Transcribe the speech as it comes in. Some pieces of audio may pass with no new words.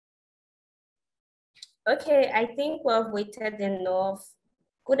Okay, I think we've waited enough.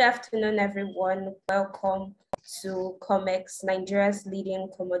 Good afternoon, everyone. Welcome to ComX, Nigeria's leading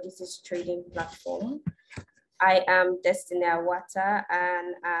commodities trading platform. I am Destiny Awata,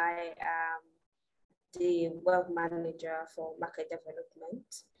 and I am the wealth manager for market development.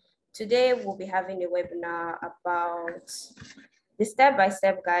 Today, we'll be having a webinar about the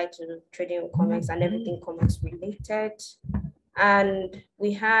step-by-step guide to trading with ComX and everything ComX related. And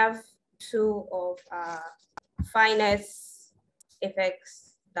we have two of our finest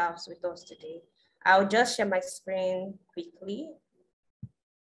AFEX staffs with us today. I'll just share my screen quickly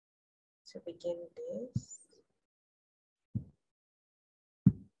to begin this.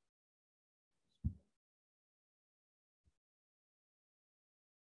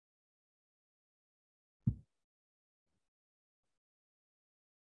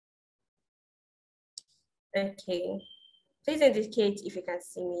 Okay, please indicate if you can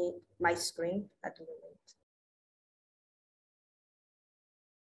see my screen at the moment.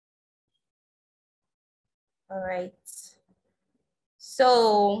 All right.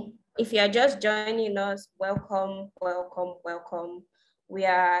 So if you are just joining us, welcome, welcome, welcome. We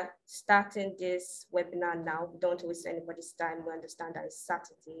are starting this webinar now. We don't waste anybody's time. We understand that it's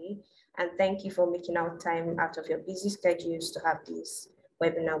Saturday. And thank you for making out time out of your busy schedules to have this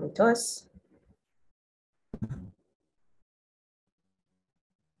webinar with us.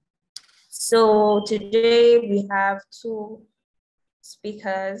 So today we have two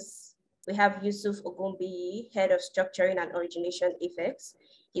speakers. We have Yusuf Ogumbi, Head of Structuring and Origination AFEX.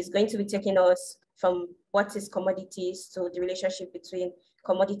 He's going to be taking us from what is commodities to the relationship between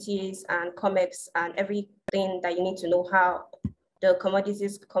commodities and ComX and everything that you need to know how the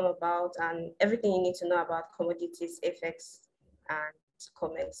commodities come about and everything you need to know about commodities, AFEX, and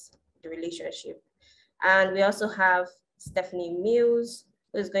ComX, the relationship. And we also have Stephanie Mills,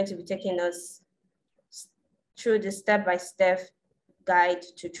 who is going to be taking us through the step-by-step guide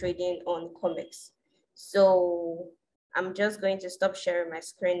to trading on ComX. So I'm just going to stop sharing my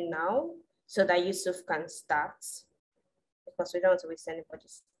screen now so that Yusuf can start because we don't want to waste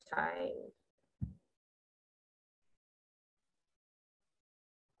anybody's time.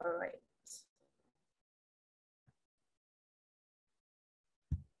 All right.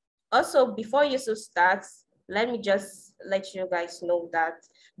 Also, before Yusuf starts, let me just let you guys know that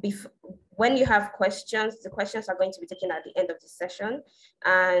when you have questions, the questions are going to be taken at the end of the session.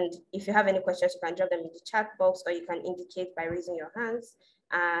 And if you have any questions, you can drop them in the chat box or you can indicate by raising your hands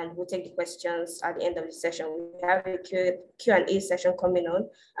and we'll take the questions at the end of the session. We have a Q&A session coming on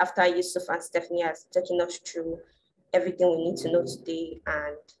after Yusuf and Stephanie has taken us through everything we need to know today.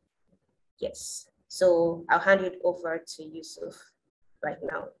 And yes, so I'll hand it over to Yusuf right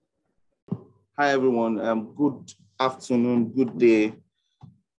now. Hi, everyone. Good afternoon, good day.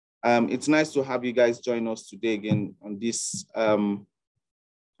 It's nice to have you guys join us today again on this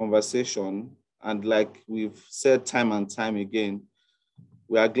conversation. And like we've said time and time again,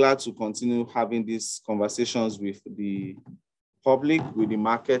 we are glad to continue having these conversations with the public, with the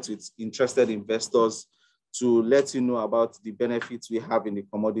market, with interested investors to let you know about the benefits we have in the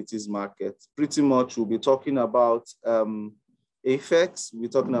commodities market. Pretty much we'll be talking about AFEX, we're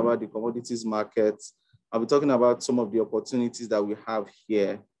talking about the commodities market. I'll be talking about some of the opportunities that we have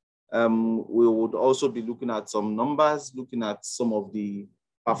here. We would also be looking at some numbers, looking at some of the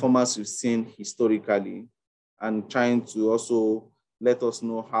performance we've seen historically, and trying to also let us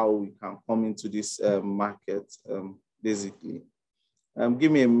know how we can come into this market, basically.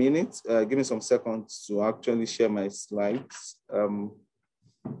 Give me a minute, give me some seconds to actually share my slides.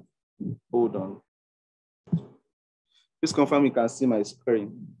 Hold on. Please confirm you can see my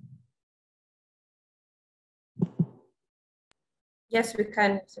screen. Yes, we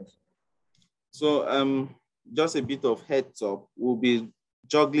can. So just a bit of heads up, we'll be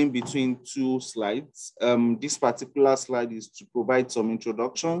juggling between two slides. This particular slide is to provide some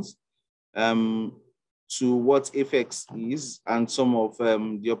introductions to what AFEX is and some of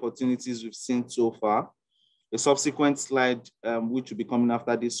the opportunities we've seen so far. A subsequent slide, which will be coming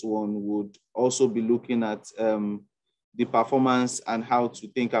after this one, would also be looking at the performance and how to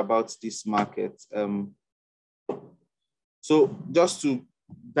think about this market. So just to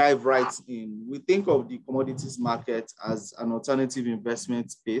dive right in, we think of the commodities market as an alternative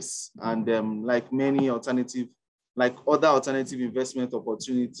investment space, and like other alternative investment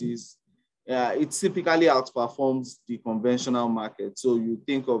opportunities, it typically outperforms the conventional market. So you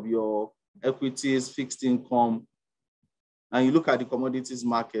think of your equities, fixed income, and you look at the commodities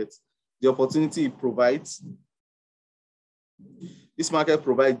market, the opportunity it provides. This market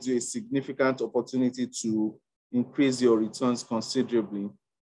provides you a significant opportunity to increase your returns considerably.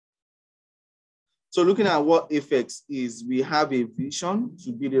 So looking at what AFEX is, we have a vision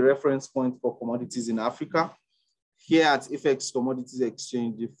to be the reference point for commodities in Africa. Here at AFEX Commodities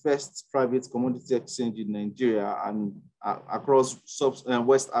Exchange, the first private commodity exchange in Nigeria and across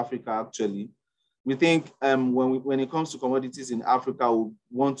West Africa, actually. We think when it comes to commodities in Africa, we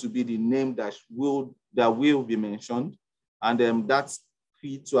want to be the name that will be mentioned, and that's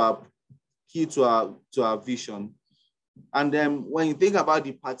key to our vision. And then when you think about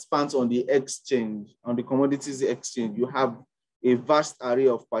the participants on the exchange, on the commodities exchange, you have a vast array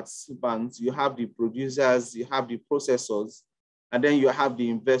of participants. You have the producers, you have the processors, and then you have the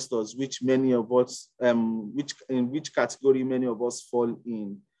investors, which many of us, in which category many of us fall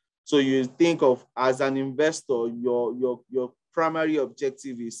in. So you think of, as an investor, your primary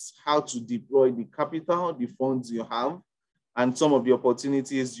objective is how to deploy the capital, the funds you have, and some of the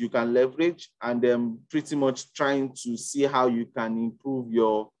opportunities you can leverage, and then pretty much trying to see how you can improve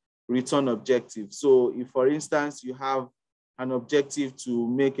your return objective. So if, for instance, you have an objective to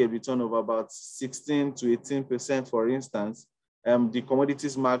make a return of about 16 to 18%, for instance, the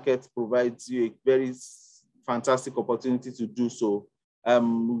commodities market provides you a very fantastic opportunity to do so.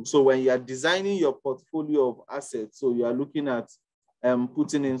 So when you are designing your portfolio of assets, so you are looking at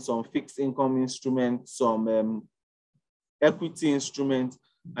putting in some fixed income instruments, some equity instruments,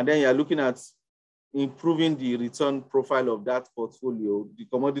 and then you're looking at improving the return profile of that portfolio, the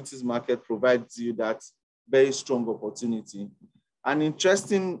commodities market provides you that very strong opportunity. An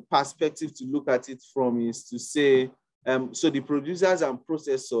interesting perspective to look at it from is to say, so the producers and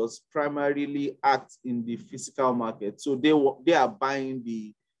processors primarily act in the physical market. So they are buying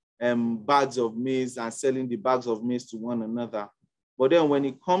the bags of maize and selling the bags of maize to one another. But then when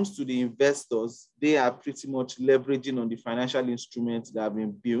it comes to the investors, they are pretty much leveraging on the financial instruments that have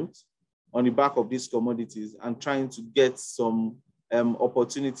been built on the back of these commodities and trying to get some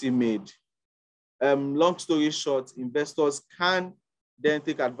opportunity made. Long story short, investors can then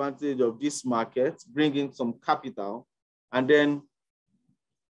take advantage of this market, bring in some capital, and then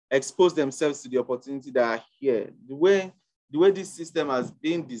expose themselves to the opportunity that are here. The way this system has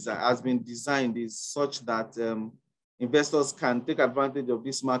been designed is such that investors can take advantage of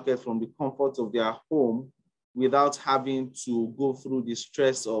this market from the comfort of their home without having to go through the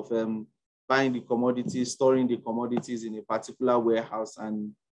stress of buying the commodities, storing the commodities in a particular warehouse,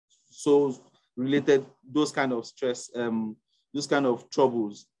 and so related, those kind of stress, those kind of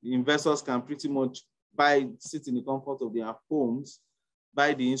troubles. The investors can pretty much sit in the comfort of their homes,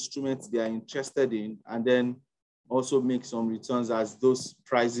 buy the instruments they are interested in, and then also make some returns as those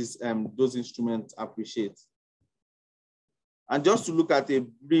prices, those instruments appreciate. And just to look at a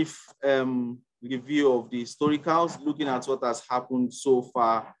brief review of the historicals, looking at what has happened so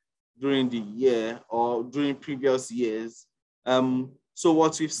far during the year or during previous years. So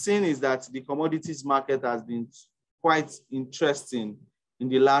what we've seen is that the commodities market has been quite interesting in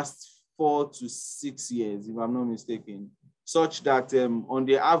the last 4 to 6 years, if I'm not mistaken, such that on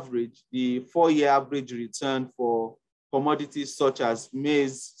the average, the 4-year average return for commodities such as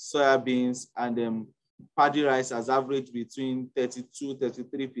maize, soybeans, and paddy rice has averaged between 32,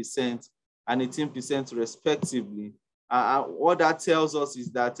 33%, and 18% respectively. What that tells us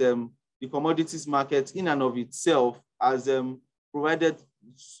is that the commodities market in and of itself has provided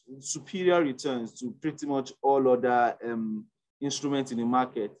superior returns to pretty much all other instruments in the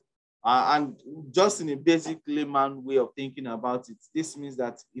market. And just in a basic layman way of thinking about it, this means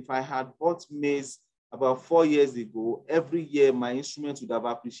that if I had bought maize about 4 years ago, every year my instrument would have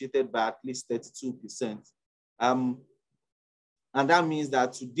appreciated by at least 32%. And that means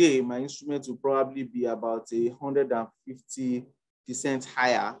that today my instrument will probably be about 150%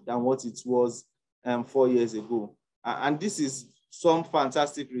 higher than what it was 4 years ago. And this is some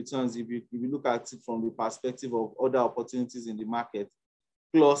fantastic returns if you look at it from the perspective of other opportunities in the market.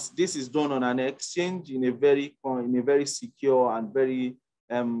 Plus, this is done on an exchange in a very secure and very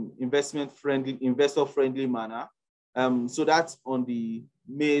investor-friendly manner. So that's on the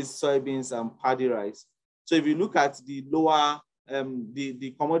maize, soybeans, and paddy rice. So if you look at the lower,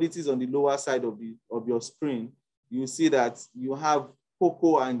 the commodities on the lower side of your screen, you see that you have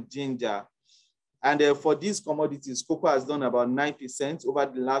cocoa and ginger. And for these commodities, cocoa has done about 9% over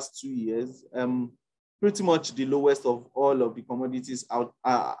the last 2 years, pretty much the lowest of all of the commodities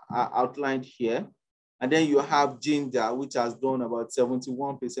outlined here. And then you have ginger, which has done about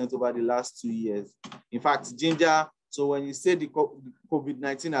 71% over the last 2 years. In fact, ginger, so when you say the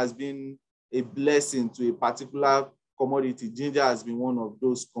COVID-19 has been a blessing to a particular commodity, ginger has been one of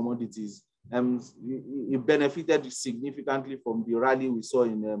those commodities. It benefited significantly from the rally we saw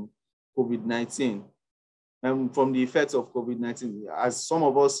in COVID-19, from the effects of COVID-19, as some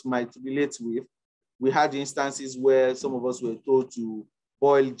of us might relate with. We had instances where some of us were told to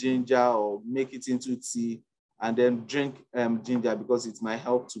boil ginger or make it into tea and then drink ginger because it might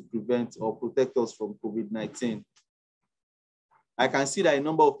help to prevent or protect us from COVID-19. I can see that a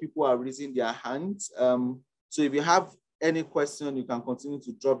number of people are raising their hands. So if you have any question, you can continue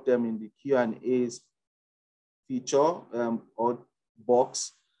to drop them in the Q&As feature or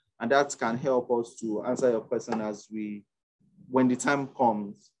box, and that can help us to answer your question when the time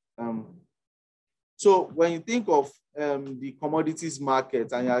comes. So when you think of the commodities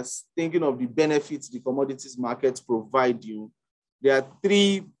market and you're thinking of the benefits the commodities market provide you, there are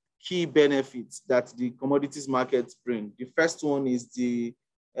three key benefits that the commodities market bring. The first one is the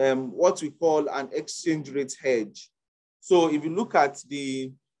what we call an exchange rate hedge. So if you look at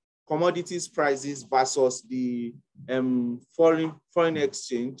the commodities prices versus the foreign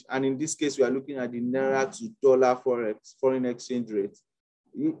exchange, and in this case we are looking at the naira to dollar foreign exchange rate,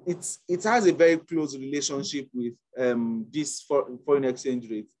 it has a very close relationship with this foreign exchange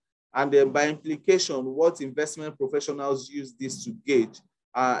rate. And then by implication, what investment professionals use this to gauge,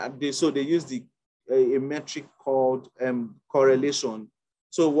 they use a metric called correlation.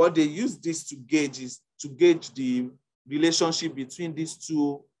 So what they use this to gauge is to gauge the relationship between these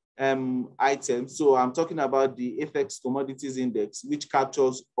two items. So I'm talking about the AFEX commodities index, which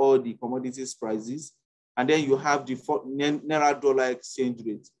captures all the commodities prices. And then you have the naira dollar exchange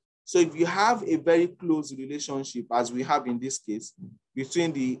rate. So if you have a very close relationship, as we have in this case,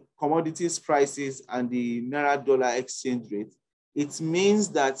 between the commodities prices and the naira dollar exchange rate, it means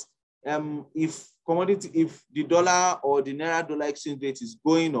that if the dollar or the naira dollar exchange rate is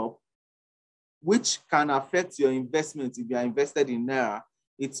going up, which can affect your investment if you are invested in naira,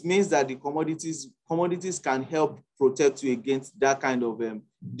 it means that the commodities can help protect you against that kind of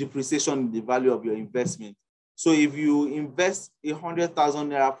depreciation in the value of your investment. So if you invest 100,000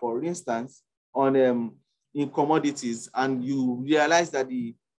 naira, for instance, on in commodities, and you realize that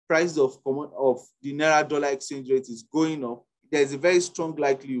the price of the naira dollar exchange rate is going up, there's a very strong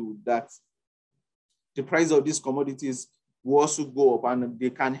likelihood that the price of these commodities will also go up, and they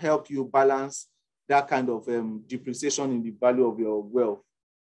can help you balance that kind of depreciation in the value of your wealth.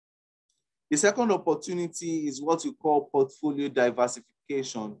 The second opportunity is what we call portfolio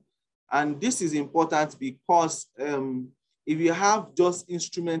diversification. And this is important because if you have just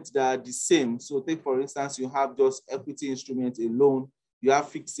instruments that are the same, so take for instance, you have just equity instruments alone, you have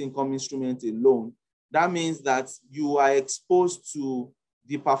fixed income instruments alone, that means that you are exposed to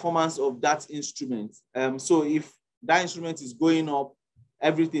the performance of that instrument. So if that instrument is going up,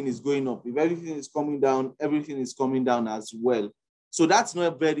 everything is going up. If everything is coming down, everything is coming down as well. So that's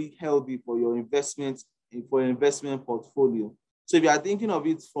not very healthy for your investment portfolio. So if you are thinking of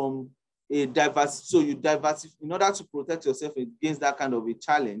it from a in order to protect yourself against that kind of a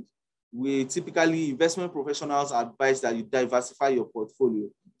challenge, investment professionals advise that you diversify your portfolio.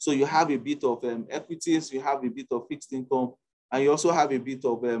 So you have a bit of equities, you have a bit of fixed income, and you also have a bit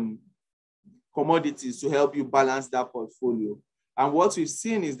of commodities to help you balance that portfolio. And what we've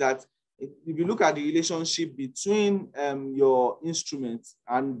seen is that if you look at the relationship between your instruments,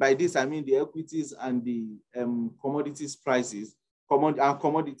 and by this I mean the equities and the commodities prices, and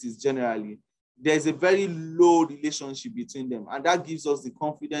commodities generally, there's a very low relationship between them. And that gives us the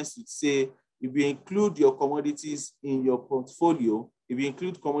confidence to say, if you include your commodities in your portfolio, if you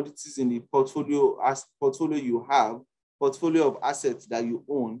include commodities in the portfolio portfolio of assets that you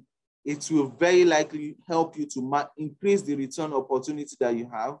own, it will very likely help you to increase the return opportunity that you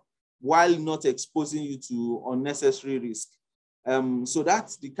have while not exposing you to unnecessary risk. So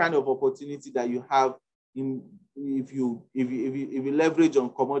that's the kind of opportunity that you have if you leverage on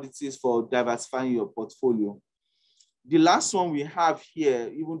commodities for diversifying your portfolio. The last one we have here,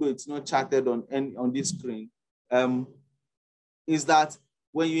 even though it's not charted on this screen, is that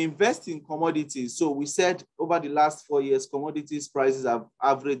when you invest in commodities, so we said over the last 4 years, commodities prices have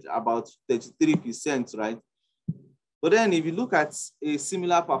averaged about 33%, right? But then if you look at a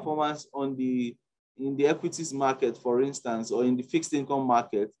similar performance in the equities market, for instance, or in the fixed income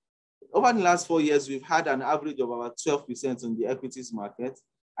market, over the last 4 years, we've had an average of about 12% in the equities market.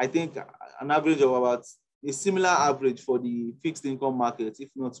 I think an average of about a similar average for the fixed income market, if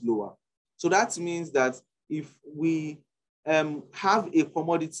not lower. So that means that if we have a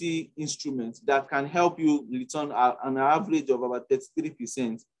commodity instrument that can help you return an average of about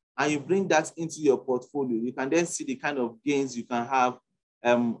 33%, and you bring that into your portfolio, you can then see the kind of gains you can have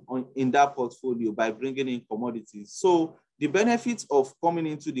in that portfolio by bringing in commodities. So the benefits of coming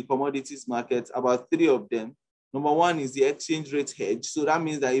into the commodities market, about 3 of them. Number one is the exchange rate hedge. So that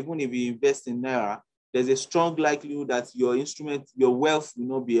means that even if you invest in naira, there's a strong likelihood that your wealth will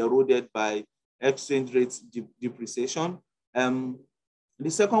not be eroded by exchange rate depreciation. The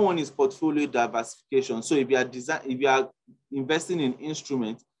second one is portfolio diversification. So if you are investing in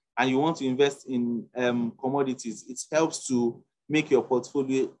instruments and you want to invest in commodities, it helps to make your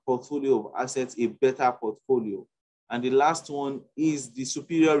portfolio of assets a better portfolio. And the last one is the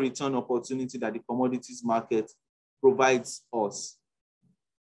superior return opportunity that the commodities market provides us.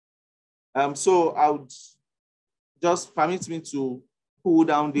 So I would just permit me to pull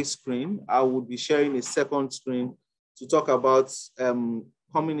down this screen. I will be sharing a second screen to talk about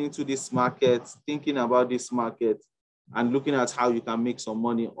coming into this market, thinking about this market, and looking at how you can make some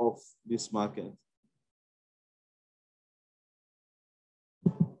money off this market.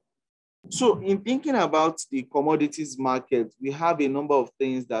 So in thinking about the commodities market, we have a number of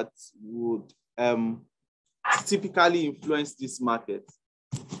things that would typically influence this market.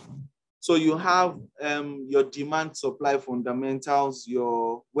 So you have your demand supply fundamentals,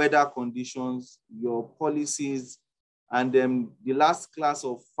 your weather conditions, your policies, and then the last class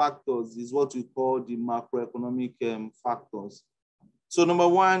of factors is what we call the macroeconomic factors. So number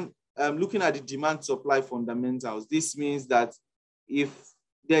one, looking at the demand supply fundamentals, this means that if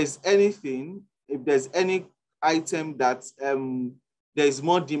there's any item that there's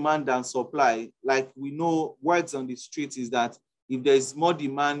more demand than supply, like we know words on the street is that if there's more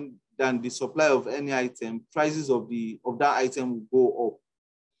demand than the supply of any item, prices of that item will go up.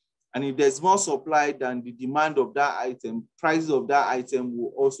 And if there's more supply than the demand of that item, prices of that item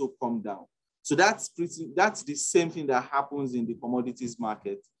will also come down. So that's the same thing that happens in the commodities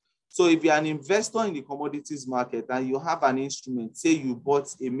market. So if you're an investor in the commodities market and you have an instrument, say you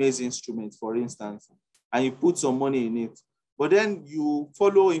bought a maize instrument, for instance, and you put some money in it, but then you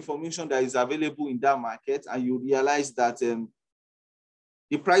follow information that is available in that market and you realize that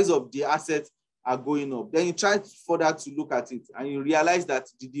the price of the asset are going up. Then you try further to look at it and you realize that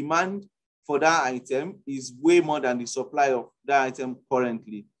the demand for that item is way more than the supply of that item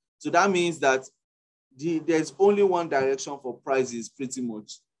currently. So that means that there's only one direction for prices pretty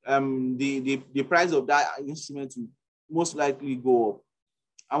much. The price of that instrument will most likely go up.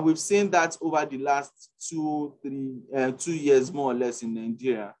 And we've seen that over the last 2 years, more or less, in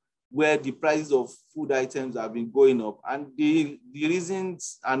Nigeria, where the price of food items have been going up. And the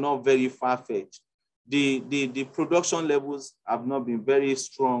reasons are not very far-fetched. The production levels have not been very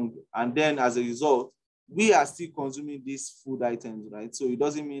strong. And then as a result, we are still consuming these food items, right? So it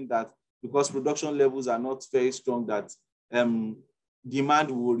doesn't mean that because production levels are not very strong that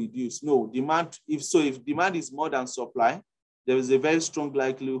demand will reduce. No, if demand is more than supply, there is a very strong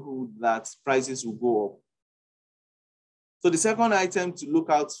likelihood that prices will go up. So the second item to look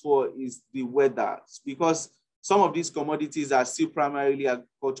out for is the weather, because some of these commodities are still primarily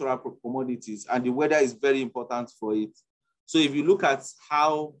agricultural commodities, and the weather is very important for it. So if you look at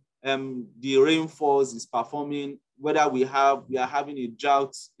how the rainfalls is performing, whether we are having a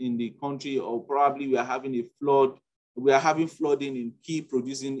drought in the country, or probably we are having a flood, we are having flooding in key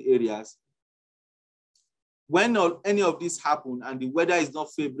producing areas. When any of this happen and the weather is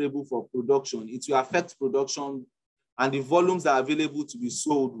not favorable for production, it will affect production and the volumes that are available to be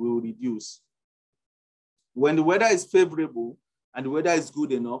sold will reduce. When the weather is favorable and the weather is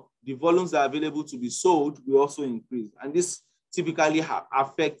good enough, the volumes that are available to be sold will also increase. And this typically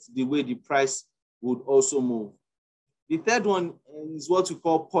affects the way the price would also move. The third one is what we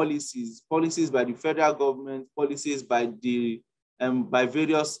call policies by the federal government, policies by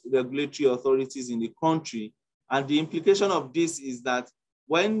various regulatory authorities in the country. And the implication of this is that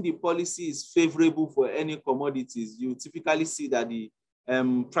when the policy is favorable for any commodities, you typically see that the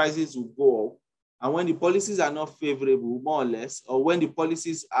prices will go up. And when the policies are not favorable, more or less, or when the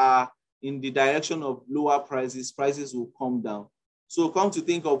policies are in the direction of lower prices, prices will come down. So come to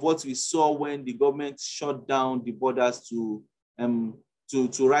think of what we saw when the government shut down the borders to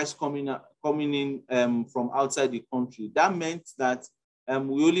rice coming in from outside the country. That meant that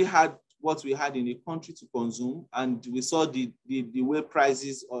we only had what we had in the country to consume, and we saw the way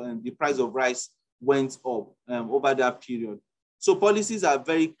prices or the price of rice went up over that period. So policies are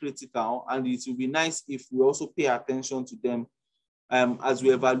very critical, and it will be nice if we also pay attention to them as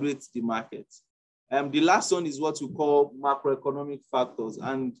we evaluate the market. The last one is what we call macroeconomic factors,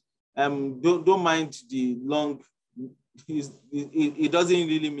 and don't mind the long, it doesn't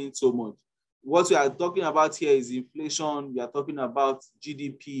really mean so much. What we are talking about here is inflation, we are talking about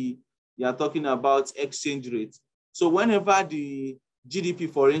GDP, we are talking about exchange rate. So whenever the GDP,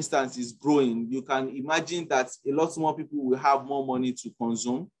 for instance, is growing, you can imagine that a lot more people will have more money to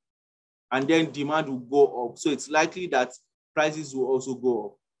consume, and then demand will go up. So it's likely that prices will also go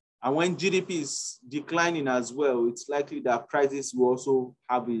up. And when GDP is declining as well, it's likely that prices will also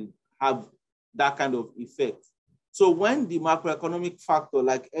have that kind of effect. So when the macroeconomic factor,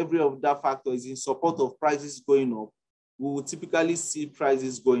 like every other factor, is in support of prices going up, we will typically see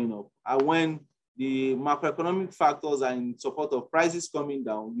prices going up. And when the macroeconomic factors are in support of prices coming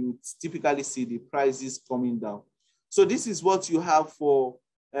down, you typically see the prices coming down. So this is what you have for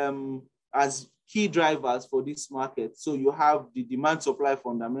as key drivers for this market. So you have the demand supply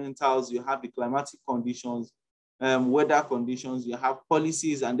fundamentals, you have the climatic conditions, weather conditions, you have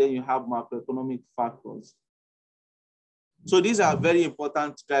policies, and then you have macroeconomic factors. So these are very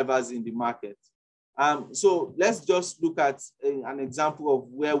important drivers in the market. So let's just look at an example of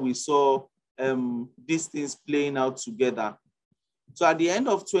where we saw these things playing out together. So at the end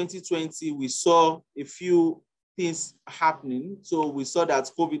of 2020, we saw a few things happening. So we saw that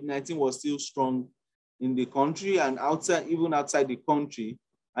COVID-19 was still strong in the country and outside, even outside the country.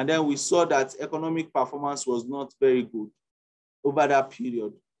 And then we saw that economic performance was not very good over that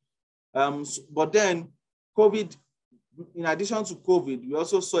period. But then COVID, in addition to COVID, we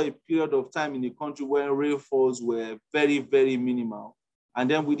also saw a period of time in the country where rainfalls were very, very minimal. And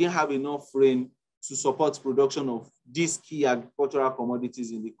then we didn't have enough rain to support production of these key agricultural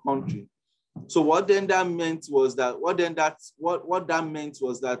commodities in the country. So what that meant was that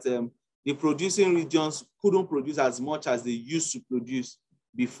the producing regions couldn't produce as much as they used to produce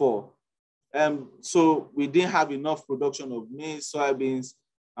before. So we didn't have enough production of maize, soybeans,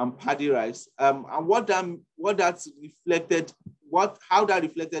 and paddy rice. And how that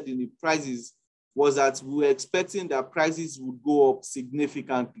reflected in the prices was that we were expecting that prices would go up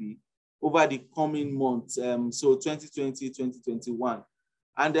significantly over the coming months, so 2020, 2021.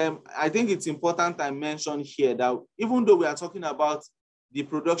 And I think it's important I mention here that even though we are talking about the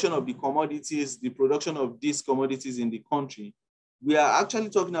production of the commodities, the production of these commodities in the country, we are actually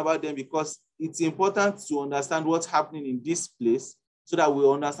talking about them because it's important to understand what's happening in this place so that we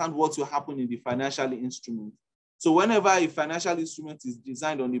understand what will happen in the financial instrument. So whenever a financial instrument is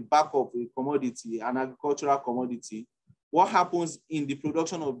designed on the back of a commodity, an agricultural commodity, what happens in the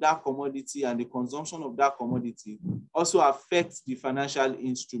production of that commodity and the consumption of that commodity also affects the financial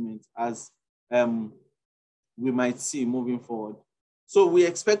instrument, as we might see moving forward. So we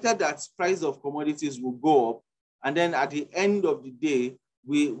expected that price of commodities will go up. And then at the end of the day,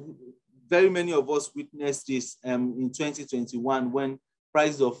 very many of us witnessed this in 2021 when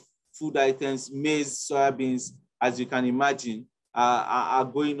price of food items, maize, soybeans, as you can imagine, are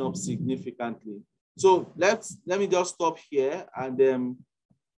going up significantly. So let me just stop here and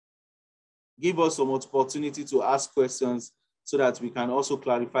give us some opportunity to ask questions so that we can also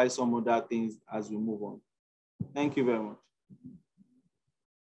clarify some other things as we move on. Thank you very much.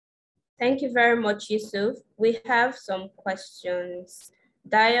 Thank you very much, Yusuf. We have some questions.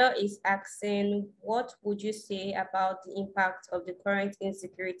 Dio is asking, what would you say about the impact of the current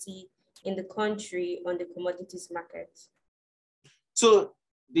insecurity in the country on the commodities market? So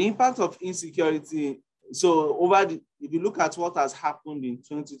the impact of insecurity, if you look at what has happened in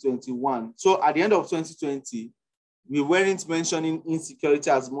 2021, so at the end of 2020, we weren't mentioning insecurity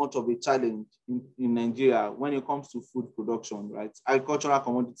as much of a challenge in Nigeria when it comes to food production, right? Agricultural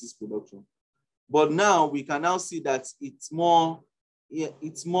commodities production. But now we can now see that it's more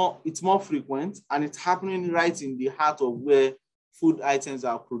frequent and it's happening right in the heart of where food items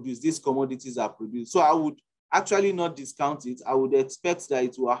are produced, these commodities are produced. So I would actually not discount it. I would expect that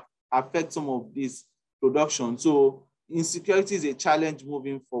it will affect some of this production. So insecurity is a challenge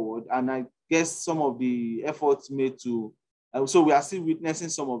moving forward. And I guess some of the efforts made to, so we are still witnessing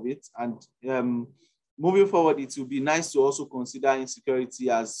some of it. And moving forward, it will be nice to also consider insecurity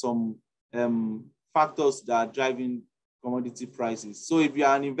as some factors that are driving commodity prices. So if you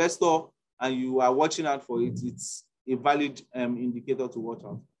are an investor and you are watching out for it, it's a valid indicator to watch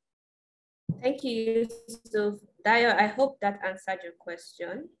out. Thank you, Yusuf. Dio, I hope that answered your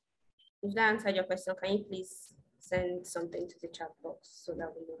question. If that answered your question, can you please send something to the chat box so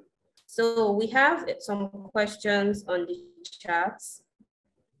that we know? So we have some questions on the chat.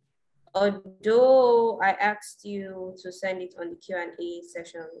 Although I asked you to send it on the Q&A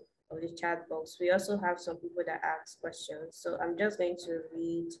session of the chat box, we also have some people that ask questions. So I'm just going to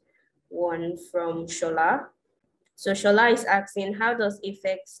read one from Shola. So Shola is asking, how does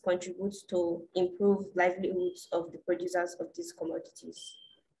AFEX contribute to improve livelihoods of the producers of these commodities?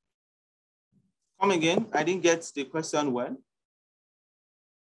 Come again, I didn't get the question well.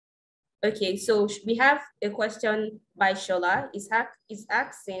 Okay, so we have a question by Shola. Is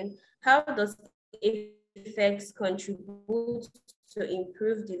asking, how does AFEX contribute to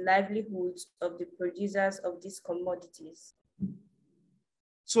improve the livelihoods of the producers of these commodities?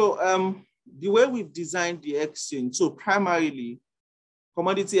 So the way we've designed the exchange, so primarily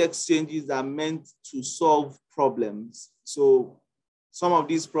commodity exchanges are meant to solve problems. So some of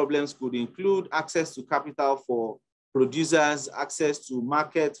these problems could include access to capital for producers, access to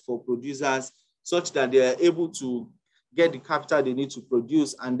market for producers, such that they are able to get the capital they need to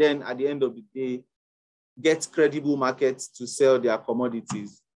produce, and then at the end of the day, get credible markets to sell their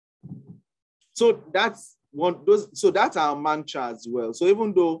commodities. So that's that's our mantra as well. So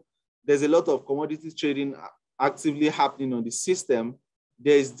even though there's a lot of commodities trading actively happening on the system,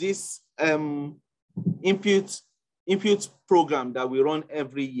 there's this input program that we run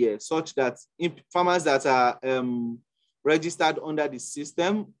every year, such that farmers that are registered under the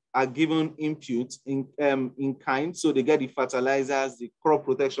system are given input in kind. So they get the fertilizers, the crop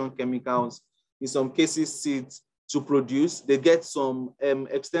protection chemicals, in some cases seeds to produce. They get some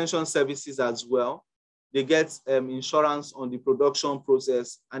extension services as well. They get insurance on the production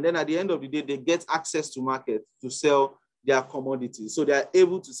process. And then at the end of the day, they get access to market to sell their commodities. So they are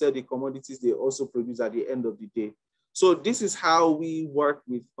able to sell the commodities they also produce at the end of the day. So this is how we work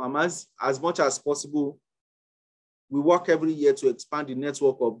with farmers. As much as possible, we work every year to expand the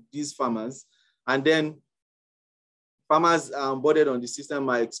network of these farmers. And then farmers onboarded on the system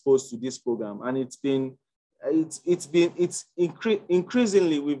are exposed to this program. And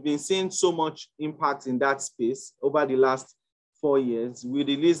increasingly, we've been seeing so much impact in that space over the last 4 years. We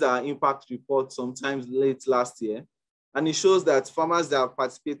released our impact report sometimes late last year, and it shows that farmers that have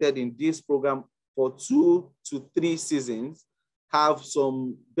participated in this program for 2 to 3 seasons have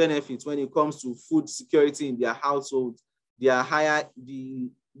some benefits when it comes to food security in their household, their higher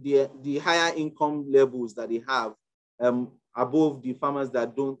income levels that they have above the farmers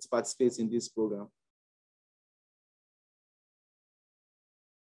that don't participate in this program.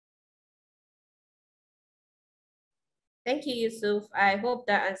 Thank you, Yusuf. I hope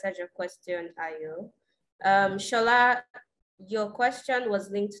that answered your question, Ayo. Shola, your question was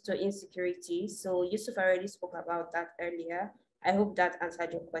linked to insecurity. So Yusuf already spoke about that earlier. I hope that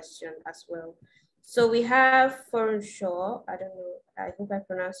answered your question as well. So we have Shaw, I don't know, I hope I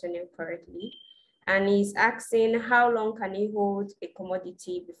pronounced your name correctly. And he's asking how long can he hold a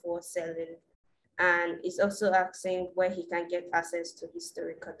commodity before selling? And he's also asking where he can get access to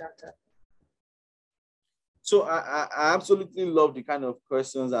historical data. So I absolutely love the kind of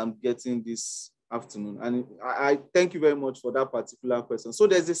questions I'm getting this afternoon. And I thank you very much for that particular question. So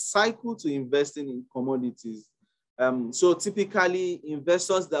there's a cycle to investing in commodities. So typically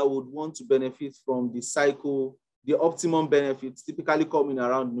investors that would want to benefit from the cycle, the optimum benefits typically come in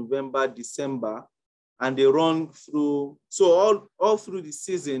around November, December, and they run through, so all through the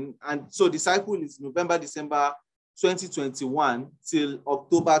season. And so the cycle is November, December 2021 till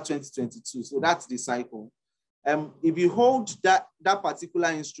October 2022. So that's the cycle. If you hold that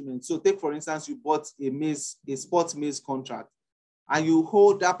particular instrument, so take for instance, you bought a spot maize contract, and you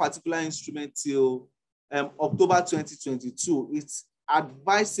hold that particular instrument till October 2022, it's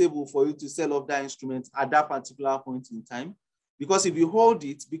advisable for you to sell off that instrument at that particular point in time. Because if you hold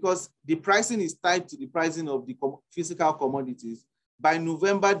it, because the pricing is tied to the pricing of the physical commodities, by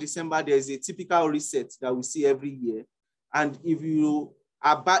November, December, there's a typical reset that we see every year. And if you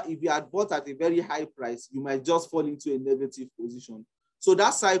had bought at a very high price, you might just fall into a negative position. So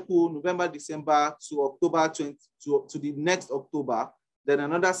that cycle, November, December to October to the next October, then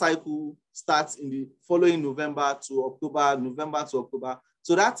another cycle starts in the following November to October, November to October.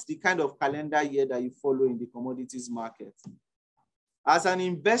 So that's the kind of calendar year that you follow in the commodities market. As an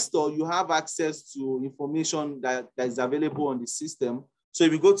investor, you have access to information that is available on the system. So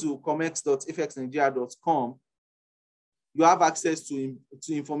if you go to comx.afexnigeria.com, you have access to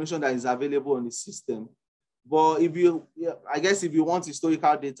information that is available on the system. But I guess if you want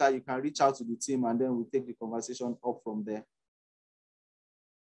historical data, you can reach out to the team and then we'll take the conversation up from there.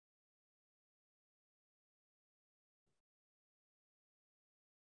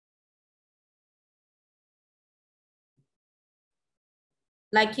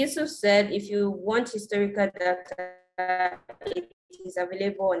 Like Yusuf said, if you want historical data, it is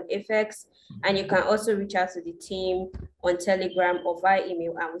available on AFEX, and you can also reach out to the team on Telegram or via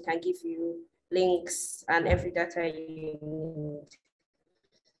email, and we can give you links and every data you need.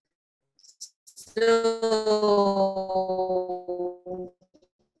 So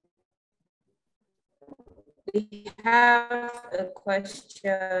we have a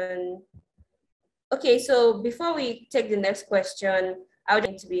question. Okay, so before we take the next question, I would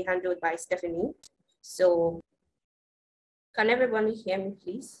like to be handled by Stephanie. So can everybody hear me,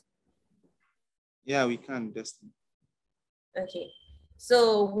 please? Yeah, we can, Destiny. Okay,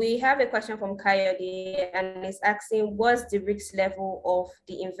 so we have a question from Coyote, and it's asking, what's the risk level of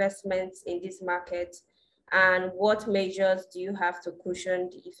the investments in this market, And what measures do you have to cushion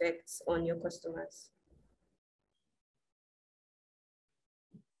the effects on your customers?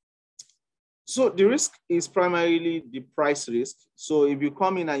 So the risk is primarily the price risk. So if you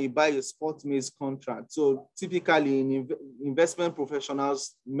come in and you buy a spot maize contract, so typically investment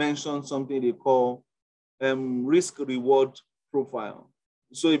professionals mention something they call risk reward profile.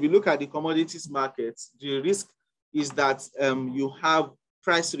 So if you look at the commodities market, the risk is that you have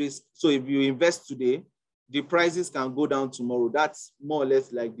price risk. So if you invest today, the prices can go down tomorrow. That's more or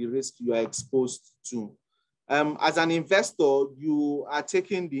less like the risk you are exposed to. As an investor, you are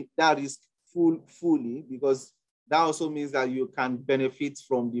taking that risk fully, because that also means that you can benefit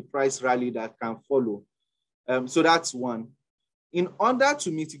from the price rally that can follow. So that's one. In order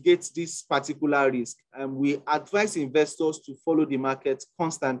to mitigate this particular risk, we advise investors to follow the market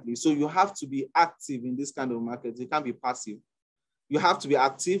constantly. So you have to be active in this kind of market. You can't be passive. You have to be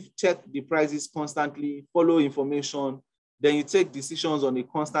active, check the prices constantly, follow information, then you take decisions on a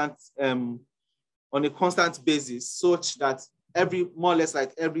constant basis, such that more or less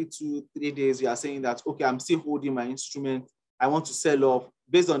like every 2-3 days, you are saying that, okay, I'm still holding my instrument. I want to sell off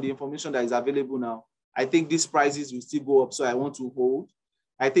based on the information that is available now. I think these prices will still go up, so I want to hold.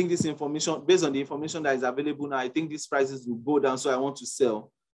 I think this information, based on the information that is available now, I think these prices will go down, so I want to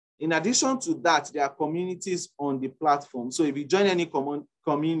sell. In addition to that, there are communities on the platform. So if you join any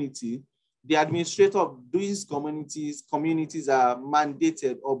community, the administrator of these communities are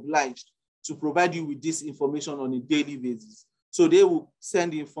mandated, obliged to provide you with this information on a daily basis. So they will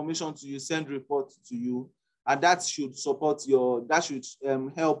send information to you, send reports to you, and that should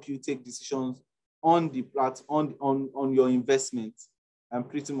help you take decisions on the platform, on your investment,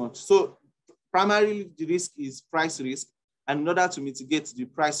 pretty much. So primarily the risk is price risk, and in order to mitigate the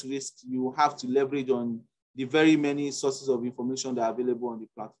price risk, you have to leverage on the very many sources of information that are available on the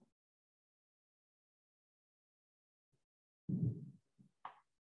platform.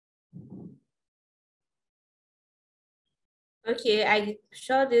 Okay, I'm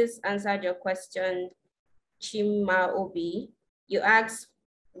sure this answered your question, Chima Obi. You asked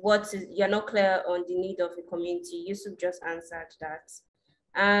you're not clear on the need of a community. Yusuf just answered that.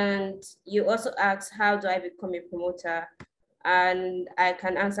 And you also asked, how do I become a promoter? And I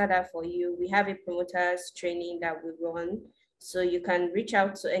can answer that for you. We have a promoters training that we run. So you can reach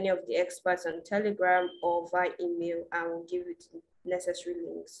out to any of the experts on Telegram or via email, and we'll give you the necessary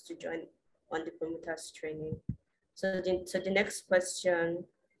links to join on the promoters training. So the next question.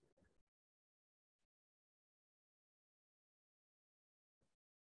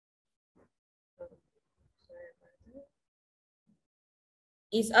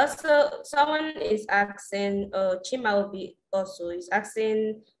 Is also, someone is asking, Chimaobi also is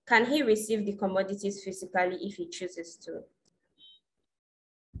asking, can he receive the commodities physically if he chooses to?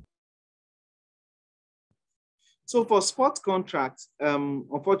 So for spot contracts,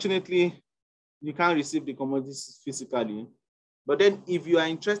 unfortunately, you can't receive the commodities physically. But then if you are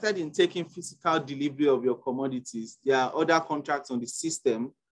interested in taking physical delivery of your commodities, there are other contracts on the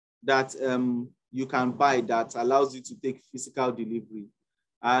system that you can buy that allows you to take physical delivery.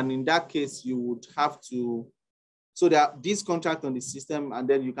 And in that case, you would have to, so there are these contracts on the system, and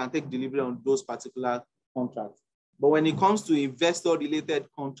then you can take delivery on those particular contracts. But when it comes to investor-related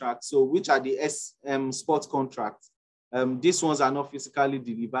contracts, so which are the spot contracts, these ones are not physically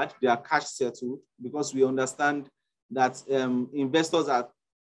delivered. They are cash settled, because we understand that investors are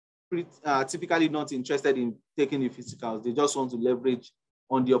typically not interested in taking the physicals. They just want to leverage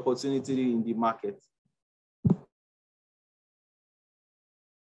on the opportunity in the market.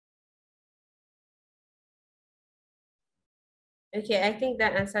 Okay, I think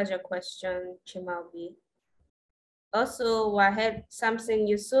that answers your question, Chimalbi. Also, Wahed Samson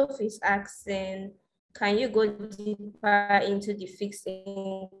Yusuf is asking, can you go deeper into the fixed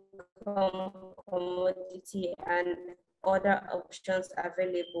income commodity and other options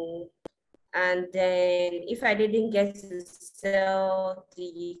available? And then if I didn't get to sell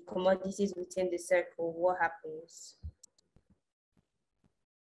the commodities within the circle, what happens?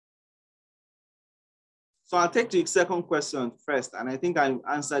 So I'll take the second question first, and I think I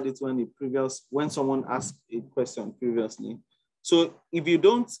answered it when someone asked a question previously. So if you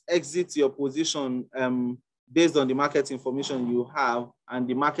don't exit your position based on the market information you have and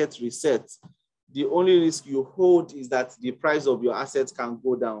the market resets, the only risk you hold is that the price of your assets can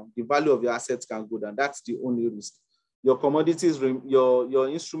go down. The value of your assets can go down. That's the only risk. Your commodities, your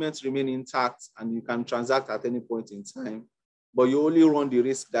instruments remain intact, and you can transact at any point in time, but you only run the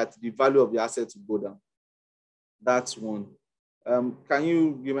risk that the value of your assets will go down. That's one. Can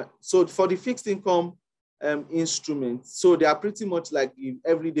you give me, so for the fixed income instruments, so they are pretty much like the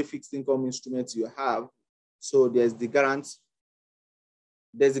everyday fixed income instruments you have. So there's the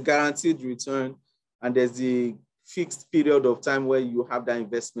guaranteed return, and there's the fixed period of time where you have that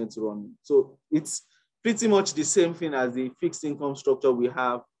investment running. So it's pretty much the same thing as the fixed income structure we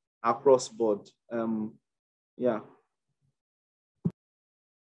have across board. Yeah.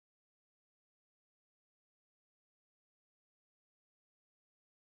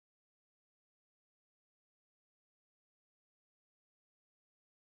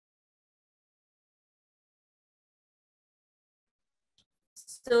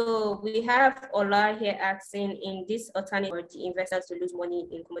 So we have Ola here asking, in this alternative for the investors to lose money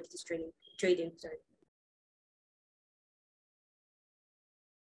in commodities trading. Sorry.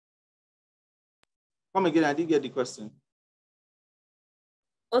 Come again, I didn't get the question.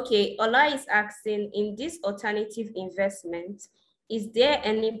 Okay, Ola is asking, in this alternative investment, is there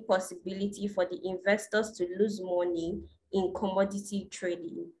any possibility for the investors to lose money in commodity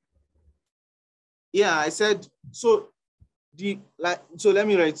trading? Yeah, I said, so let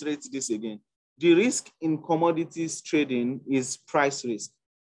me reiterate this again. The risk in commodities trading is price risk.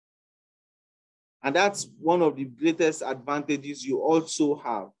 And that's one of the greatest advantages you also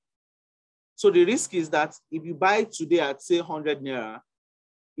have. So the risk is that if you buy today at, say, 100 Naira,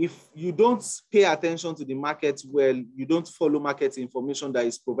 if you don't pay attention to the market well, you don't follow market information that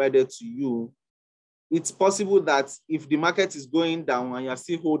is provided to you, it's possible that if the market is going down and you're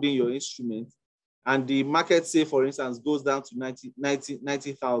still holding your instrument, and the market, say, for instance, goes down to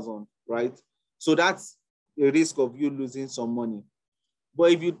 90,000, right? So that's a risk of you losing some money.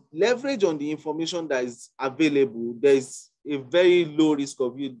 But if you leverage on the information that is available, there's a very low risk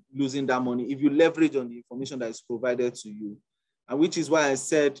of you losing that money if you leverage on the information that is provided to you. And which is why I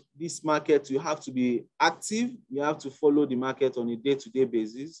said this market, you have to be active. You have to follow the market on a day-to-day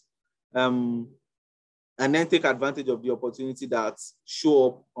basis. And then take advantage of the opportunity that show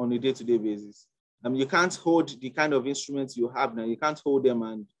up on a day-to-day basis. You can't hold the kind of instruments you have now. You can't hold them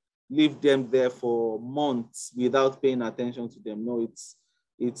and leave them there for months without paying attention to them. No,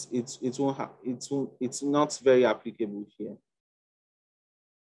 it's not very applicable here.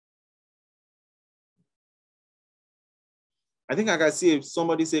 I think I can see if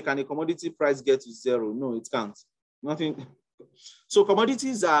somebody say, can a commodity price get to zero? No, it can't. Nothing. So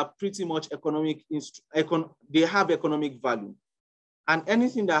commodities are pretty much they have economic value. And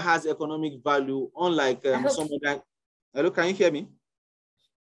anything that has economic value, unlike someone that, hello, can you hear me?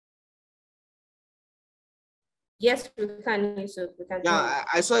 Yes, we can. Yeah,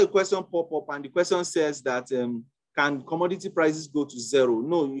 I saw a question pop up, and the question says that can commodity prices go to zero?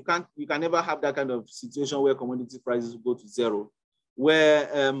 No, you can't. You can never have that kind of situation where commodity prices go to zero.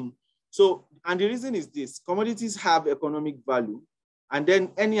 And the reason is this: commodities have economic value, and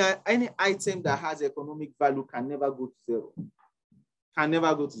then any item that has economic value can never go to zero. Can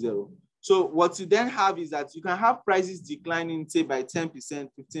never go to zero. So what you then have is that you can have prices declining, say, by 10%,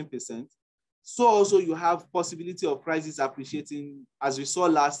 15%. So also you have possibility of prices appreciating, as we saw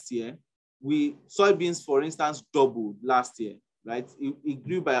last year. Soybeans, for instance, doubled last year, right? It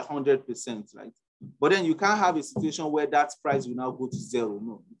grew by 100%, right? But then you can't have a situation where that price will now go to zero.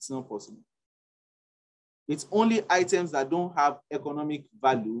 No, it's not possible. It's only items that don't have economic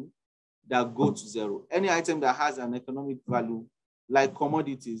value that go to zero. Any item that has an economic value, like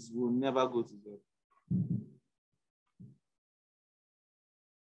commodities, will never go to zero.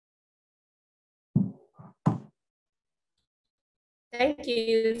 Thank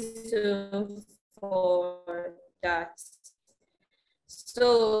you for that.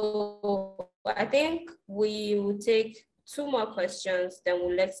 So I think we will take 2 more questions, then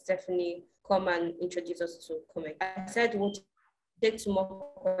we'll let Stephanie come and introduce us to ComX. I said we'll take 2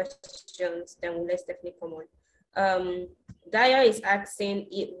 more questions, then we'll let Stephanie come on. Daya is asking,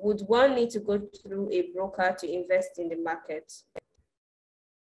 would one need to go through a broker to invest in the market?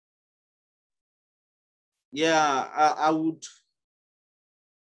 Yeah, I would.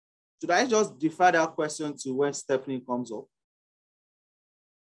 Should I just defer that question to when Stephanie comes up?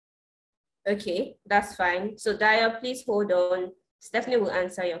 Okay, that's fine. So Daya, please hold on. Stephanie will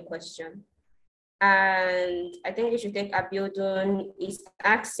answer your question. And I think we should take Abiodun is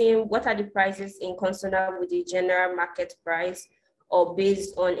asking, what are the prices in consonant with the general market price or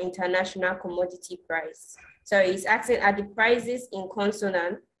based on international commodity price? So he's asking, are the prices in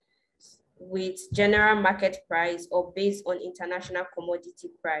consonant with general market price or based on international commodity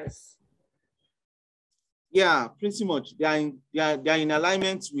price? Yeah, pretty much. They are in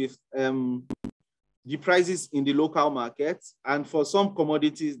alignment with the prices in the local market, and for some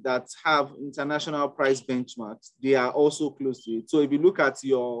commodities that have international price benchmarks, they are also close to it. So if you look at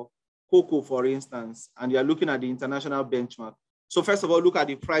your cocoa, for instance, and you're looking at the international benchmark, so first of all, look at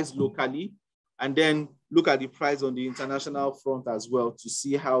the price locally, and then look at the price on the international front as well to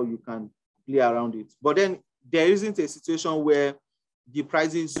see how you can play around it. But then there isn't a situation where the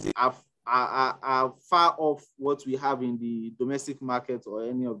prices are far off what we have in the domestic market or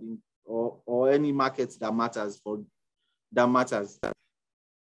any of the or any market that matters.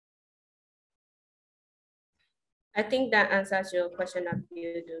 I think that answers your question,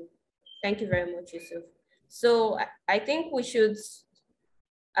 Abiodun. Thank you very much, Yusuf. So I think we should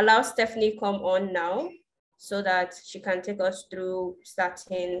allow Stephanie come on now so that she can take us through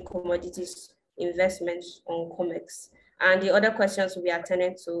starting commodities investments on ComX. And the other questions will be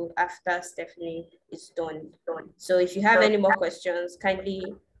attended to after Stephanie is done. So if you have any more questions, kindly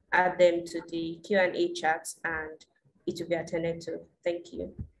add them to the Q&A chat and it will be attended to. Thank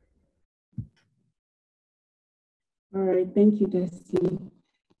you. All right, thank you, Destiny.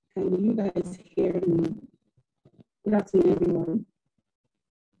 Can you guys hear me? Good afternoon, everyone.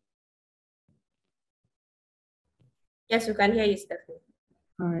 Yes, we can hear you, Stephanie.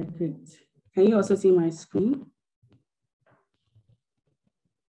 All right, great. Can you also see my screen?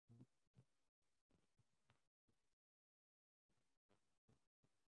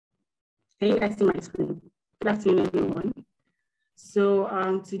 Can you guys see my screen? Good afternoon, everyone.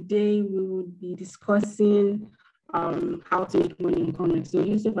 So today we will be discussing how to make money in ComX. So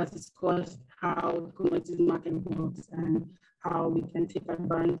Yusuf has discussed how the commodities market works and how we can take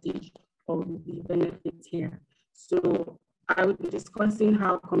advantage of the benefits here. So I will be discussing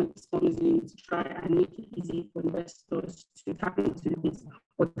how ComX comes in to try and make it easy for investors to tap into this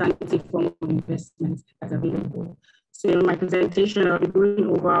alternative form of investment that's available. So in my presentation, I'll be going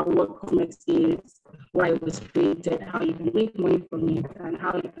over what ComX is, why it was created, how you can make money from it, and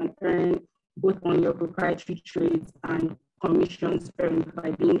how you can earn both on your proprietary trades and commissions earned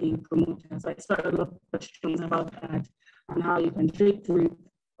by being a promoter. So I expect a lot of questions about that and how you can trade through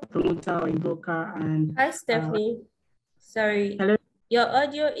a promoter or a broker. And hi, Stephanie. Sorry, hello? Your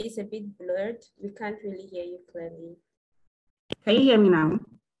audio is a bit blurred. We can't really hear you clearly. Can you hear me now?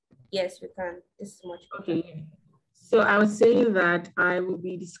 Yes, we can. This is much better. Okay. So I was saying that I will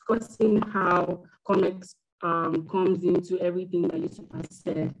be discussing how ComX comes into everything that Yusuf has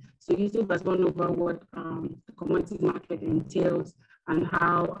said. So Yusuf has gone over what the commodities market entails and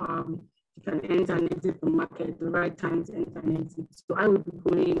how you can enter and exit the market at the right time to enter and exit. So I will be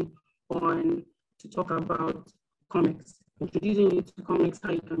going on to talk about ComX, introducing you to ComX,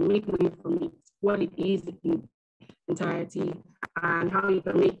 how you can make money from it, what it is in entirety, and how you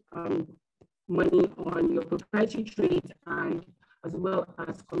can make money on your proprietary trade and as well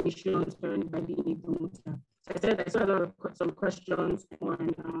as commissions earned by being a promoter. So I said I saw a lot of some questions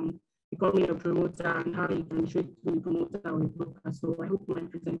on becoming a promoter and how you can trade through a promoter or a broker. So I hope my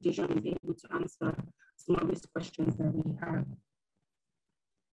presentation is able to answer some of these questions that we have.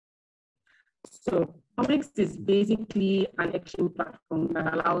 So ComX is basically an exchange platform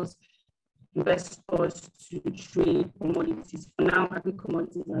that allows investors to trade commodities. For now,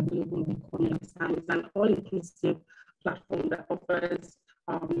 agri-commodities are available on ComX, and it's an all-inclusive platform that offers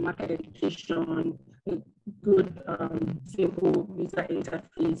market education, a good, simple user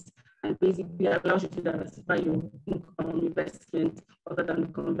interface, and basically allows you to diversify your investment other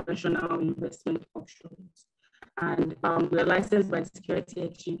than conventional investment options. And we're licensed by the Security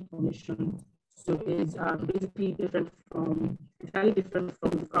Exchange Commission. So it's basically entirely different from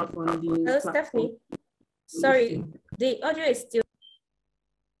the crowdfunding. Hello, Stephanie. Sorry, the audio is still.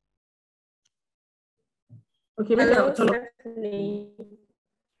 Okay, hello, Stephanie.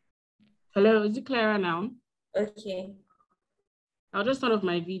 Hello, is it clearer now? Okay. I'll just turn off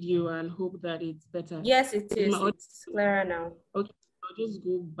my video and hope that it's better. Yes, it is. It's clearer now. Okay, I'll just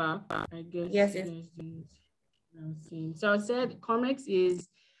go back, I guess. Yes, so I said ComX is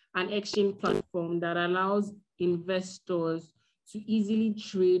an exchange platform that allows investors to easily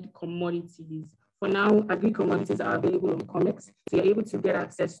trade commodities. For now, agri-commodities are available on ComX, so you're able to get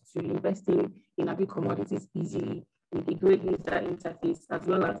access to investing in agri-commodities easily with a great user interface, as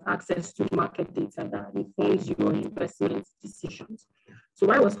well as access to market data that informs your investment decisions. So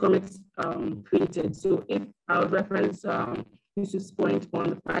why was ComX created? So if I'll reference Yusuf's point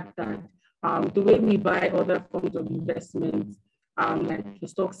on the fact that the way we buy other forms of investment, like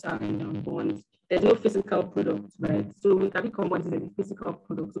stocks and bonds, there's no physical product, right? So with agri-commodities, there's a physical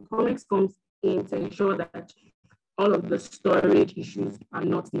product. So ComX comes in to ensure that all of the storage issues are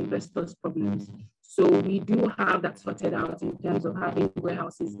not the investors' problems. So we do have that sorted out in terms of having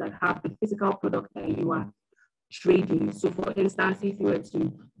warehouses that have the physical product that you are trading. So for instance, if you were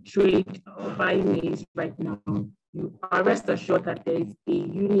to trade or buy maize right now, you are rest assured that there is a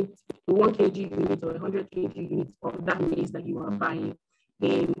unit, a 1 kg unit or 100 kg unit of that maize that you are buying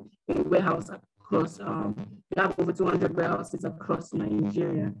in a warehouse at across, we have over 200 warehouses across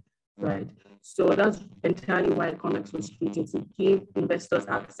Nigeria, right? So that's entirely why ComX was created, to give investors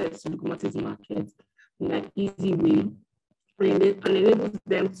access to the commodities market in an easy way, and enables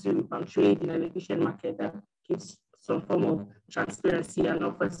them to trade in an efficient market that gives some form of transparency and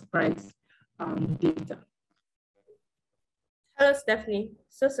offers price data. Hello, Stephanie.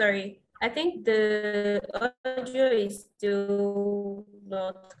 So sorry. I think the audio is still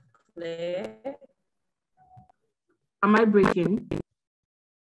not clear. Am I breaking?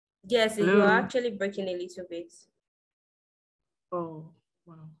 Yes, Hello? you're actually breaking a little bit. Oh,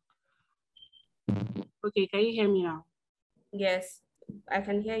 wow. Okay, can you hear me now? Yes, I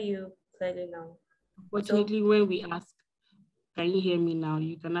can hear you clearly now. Fortunately, when we ask, can you hear me now?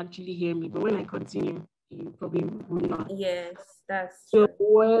 You can actually hear me, but when I continue, you probably will not. Yes, that's so.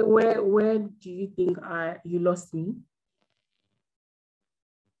 true. Where do you think you lost me?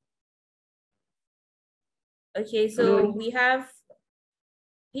 Okay, so we have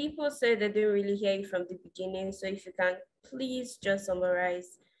people say they didn't really hear you from the beginning. So if you can please just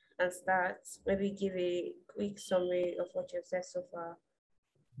summarize and start, maybe give a quick summary of what you've said so far.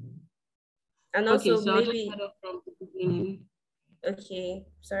 And also okay, so maybe I'll just start off from the beginning. Okay,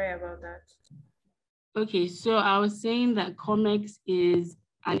 sorry about that. Okay, so I was saying that ComX is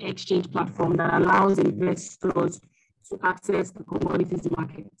an exchange platform that allows investors to access the commodities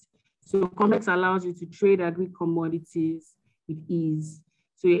market. So ComX allows you to trade agri-commodities with ease.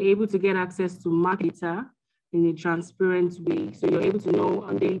 So you're able to get access to market data in a transparent way. So you're able to know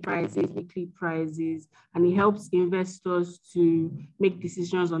on daily prices, weekly prices, and it helps investors to make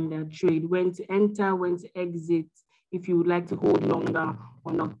decisions on their trade, when to enter, when to exit, if you would like to hold longer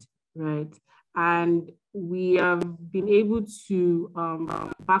or not, right? And we have been able to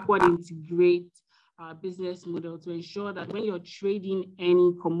backward integrate our business model to ensure that when you're trading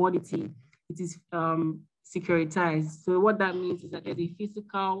any commodity, it is securitized. So what that means is that there's a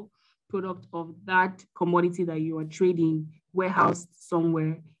physical product of that commodity that you are trading warehoused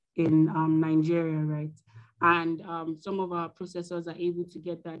somewhere in Nigeria, right? And some of our processors are able to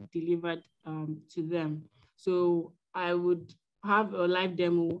get that delivered to them. So I would have a live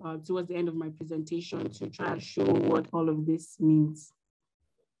demo towards the end of my presentation to try and show what all of this means.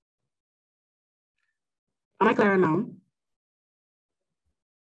 Am I clear now?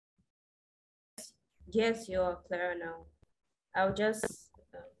 Yes, you're clear now. I'll just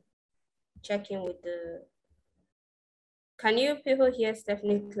check in with the... Can you people hear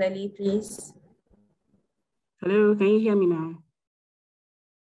Stephanie clearly, please? Hello, can you hear me now?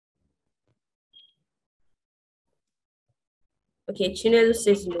 Okay, Chinelu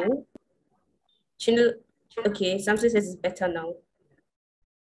says no. Chinelu, okay, Samson says it's better now.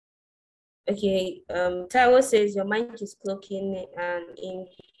 Okay, Taiwo says your mic is cloaking and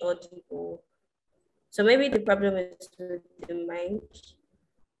inaudible. So maybe the problem is with the mic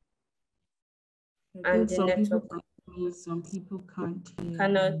and the network. Some people can't hear.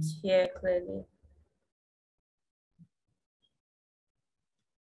 Cannot hear clearly.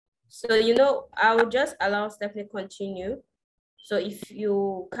 So, I will just allow Stephanie continue. So if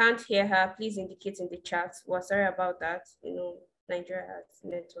you can't hear her, please indicate in the chat. Well, sorry about that. Nigeria has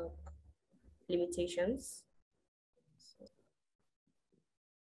network limitations.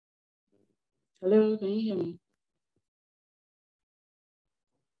 Hello, can you hear me?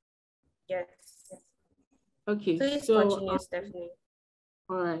 Yes. Okay. Please continue, Stephanie.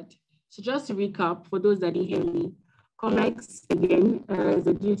 All right. So just to recap, for those that didn't hear me, ComX, again, is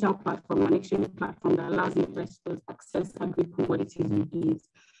a digital platform, an exchange platform that allows investors access agri-commodities with ease.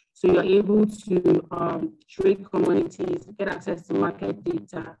 So you're able to trade commodities, get access to market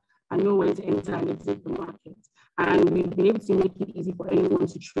data, and know when to enter and exit the market. And we've been able to make it easy for anyone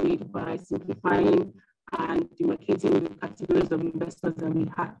to trade by simplifying and demarcating the categories of investors that we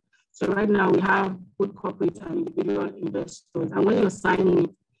have. So right now we have both corporate and individual investors. And when you're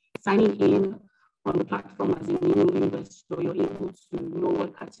signing in on the platform as a new investor, you're able to know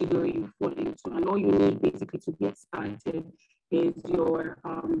what category you fall into. And all you need basically to get started is your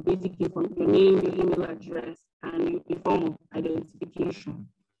basic info, your name, your email address, and a form of identification,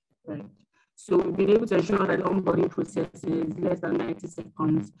 right? So we've been able to ensure that the onboarding process is less than 90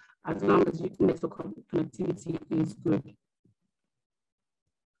 seconds, as long as your network connectivity is good.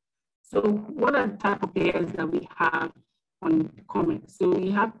 So what are the type of players that we have on ComX? So we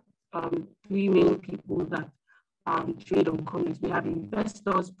have three main people that trade on ComX. We have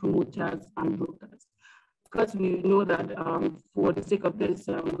investors, promoters, and brokers. Because we know that for the sake of this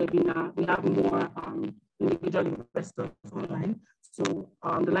webinar, we have more individual investors online. So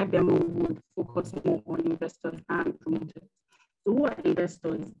the live demo would focus more on investors and promoters. So who are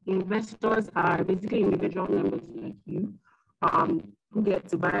investors? Investors are basically individual members like you who get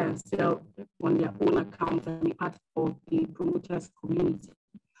to buy and sell on their own account and be part of the promoters community.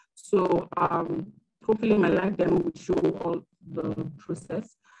 So hopefully my live demo would show all the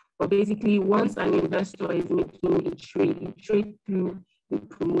process. But basically, once an investor is making a trade through the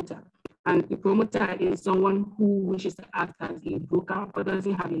promoter. And the promoter is someone who wishes to act as a broker but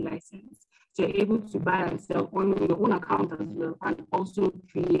doesn't have a license. So you're able to buy and sell on your own account as well, and also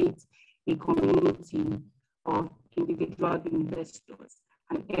create a community of individual investors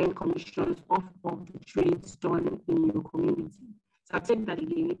and earn commissions off of the trades done in your community. So I'll take that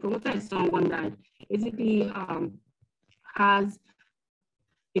again. The promoter is someone that basically has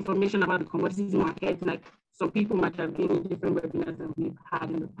information about the commodities market. Like some people might have been in different webinars that we've had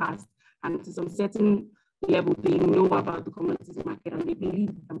in the past, and to some certain level, they know about the commodities market and they believe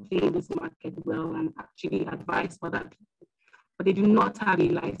they can play in this market well and actually advise other people. But they do not have a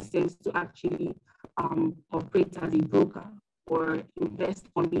license to actually operate as a broker or invest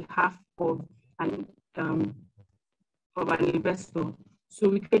on behalf of an investor. So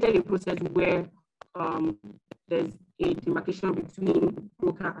we created a process where there's a demarcation between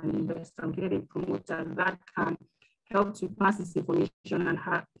broker and investor, and created a promoter that can help to pass this information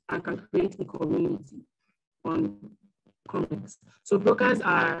and can create a community on ComX. So brokers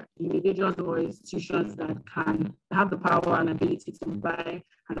are individuals or institutions that can have the power and ability to buy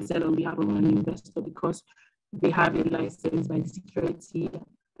and sell on behalf of an investor because they have a license by the Security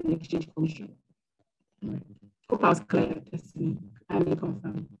and Exchange Commission. Hope I was clear, Destiny. I may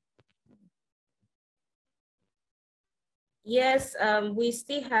confirm. Yes, we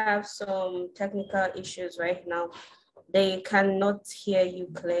still have some technical issues right now. They cannot hear you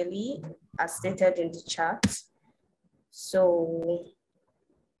clearly, as stated in the chat. So.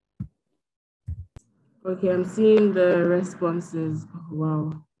 Okay, I'm seeing the responses. Oh,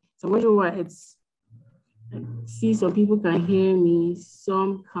 wow. So I'm wondering why it's. I see some people can hear me,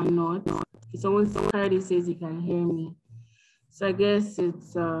 some cannot. Someone already says he can hear me. So I guess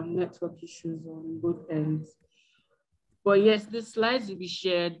it's network issues on both ends. But yes, the slides will be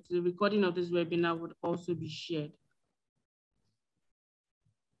shared. The recording of this webinar would also be shared.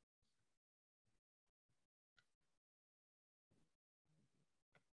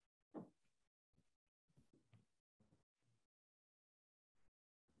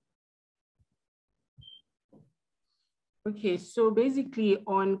 Okay, so basically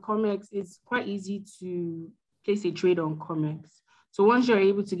on ComX, it's quite easy to place a trade on ComX. So once you're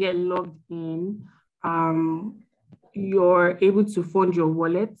able to get logged in, you're able to fund your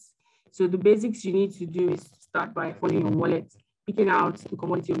wallet. So the basics you need to do is start by funding your wallet, picking out the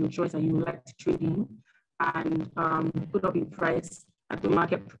commodity of your choice that you would like to trade in, and put up a price at the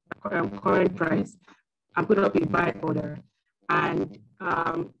market current price, and put up a buy order. And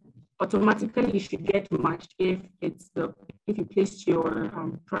automatically you should get matched if you place your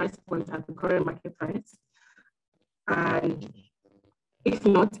price point at the current market price. And if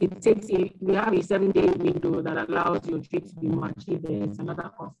not, we have a 7-day window that allows your trade to be matched if there's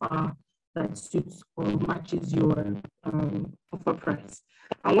another offer that suits or matches your offer price.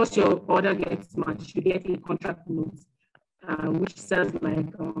 And once your order gets matched, you get a contract note, which serves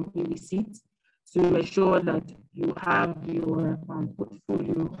like a receipt to ensure that you have your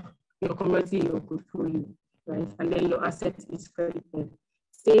portfolio, your commodity in your portfolio, right? And then your asset is credited.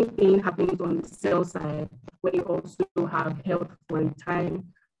 Same thing happens on the sell side, where you also have held for a time,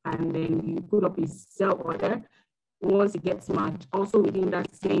 and then you put up a sell order. Once it gets matched, also within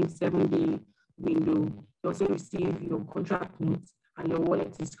that same 7-day window, you also receive your contract notes and your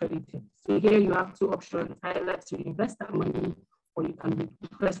wallet is credited. So here you have two options: either to invest that money, or you can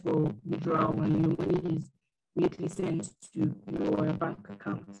request for withdrawal when your money is immediately sent to your bank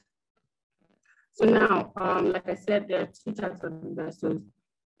account. So now, like I said, there are two types of investors.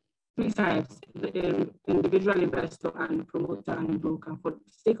 3 types: the individual investor and the promoter and the broker. For the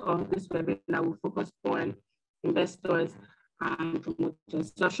sake of this webinar, we'll focus on investors and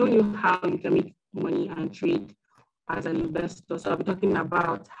promoters. So I've shown you how you can make money and trade as an investor. So I'll be talking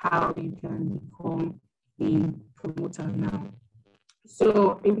about how you can become a promoter now.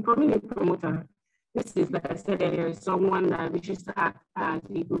 So in becoming a promoter, this is, like I said earlier, is someone that wishes to act as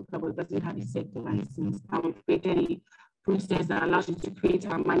a broker but doesn't have a sector license. And we've created a process that allows you to create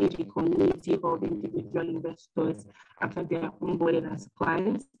and manage a community of individual investors after they are onboarded as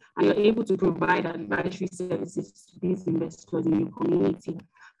clients. And you're able to provide advisory services to these investors in your community.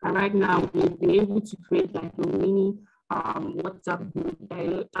 And right now, we've been able to create like a mini WhatsApp group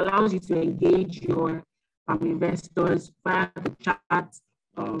that allows you to engage your investors via the chat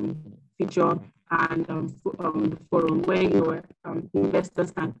feature and the forum where your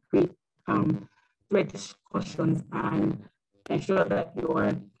investors can create thread discussions and ensure that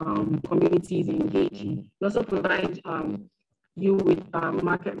your community is engaging. We also provide you with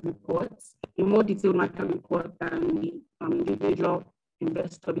market reports, a more detailed market report than the individual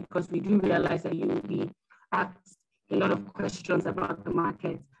investor, because we do realize that you will be asked a lot of questions about the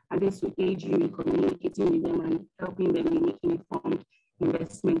market, and this will aid you in communicating with them and helping them in making informed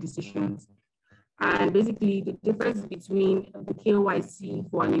investment decisions. And basically, the difference between the KYC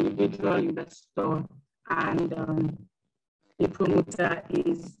for an individual investor and a promoter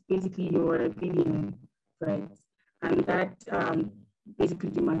is basically your BVN, right? And that basically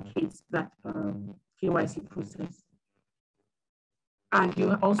demarcates that KYC process. And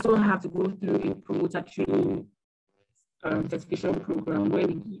you also have to go through a promoter training certification program where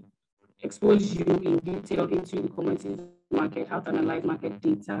we expose you in detail into the commodities market, how to analyze market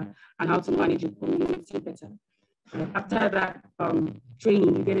data, and how to manage your community better. After that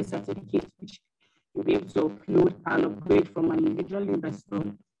training, you get a certificate which you'll be able to upload and upgrade from an individual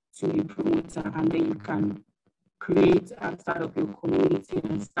investor to a promoter, and then you can create and start up your community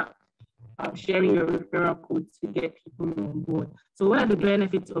and start sharing your referral code to get people on board. So what are the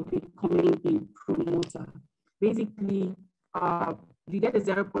benefits of becoming a promoter? Basically, you get a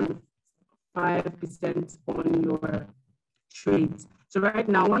 0.5% on your trades. So right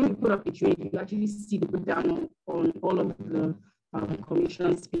now, when you put up a trade, you actually see the breakdown on all of the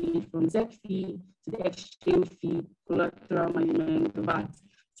commissions paid, from Z fee to the exchange fee, collateral management, the VAT.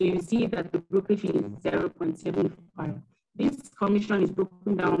 So you see that the brokerage fee is 0.75. This commission is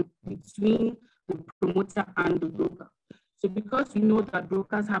broken down between the promoter and the broker. So because we know that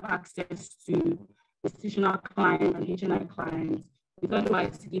brokers have access to institutional clients and HNI clients, we thought it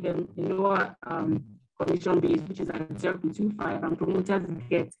wise to give them a lower commission base, which is at 0.25, and promoters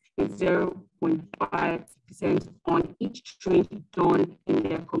get a 0.5% on each trade done in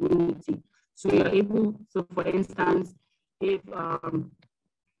their community. So you're able, so for instance, if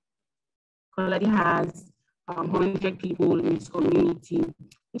Commodities has 100 people in its community,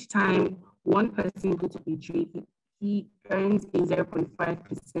 each time one person goes to a trade, he earns a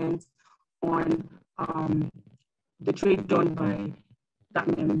 0.5% on the trade done by that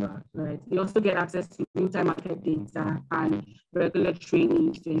member, right? You also get access to real-time market data and regular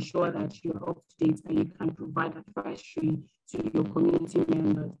training to ensure that you're up to date and you can provide advisory to your community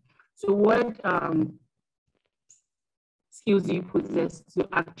members. So what skills do you possess to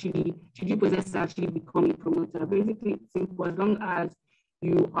actually, should you possess to actually become a promoter? Basically, it's simple. As long as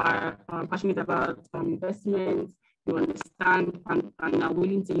you are passionate about investments, you understand and are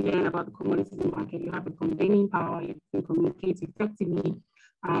willing to learn about the commodities market, you have a convening power, you can communicate effectively,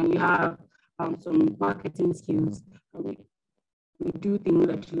 and you have some marketing skills. We do things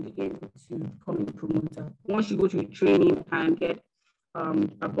actually get to become a promoter. Once you go to training and get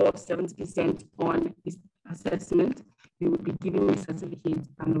above 70% on this assessment, you will be given a certificate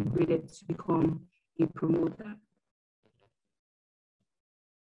and upgraded to become a promoter.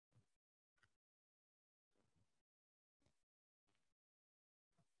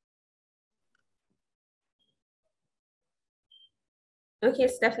 Okay,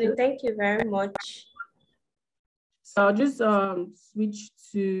 Stephanie, thank you very much. So I'll just switch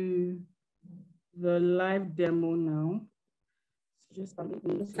to the live demo now. So just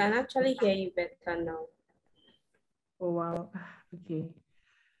we can actually hear you better now. Oh, wow. Okay.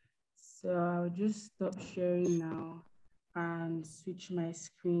 So I'll just stop sharing now and switch my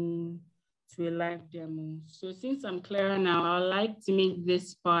screen to a live demo. So since I'm clearer now, I'd like to make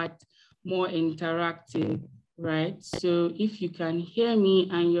this part more interactive, right? So if you can hear me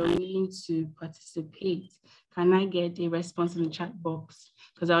and you're willing to participate, can I get a response in the chat box?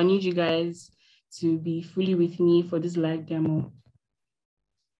 Because I'll need you guys to be fully with me for this live demo.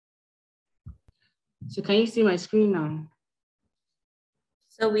 So can you see my screen now?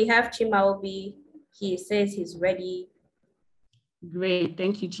 So we have Chimaobi. He says he's ready. Great,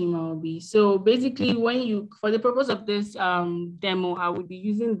 thank you, Chimaobi. So basically, when you, for the purpose of this demo, I will be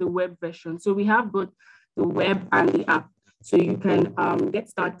using the web version. So we have both the web and the app. So you can get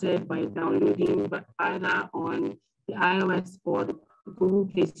started by downloading, but either on the iOS or the Google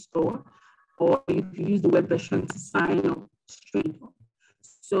Play Store, or if you use the web version to sign up straight up.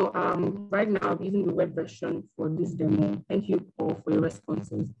 So right now, I'm using the web version for this demo. Thank you all for your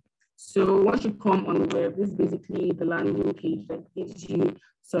responses. So once you come on the web, this is basically the landing page that gives you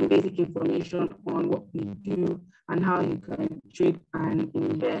some basic information on what we do and how you can trade and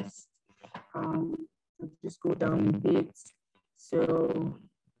invest. Just go down a bit. So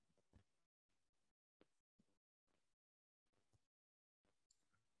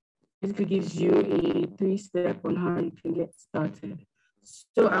basically gives you a 3-step on how you can get started.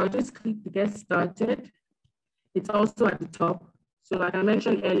 So I'll just click to get started. It's also at the top. So like I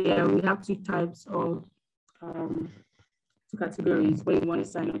mentioned earlier, we have two types of two categories where you want to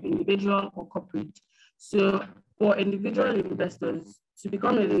sign up, individual or corporate. So for individual investors, to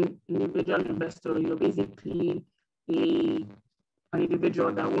become an individual investor, you're basically an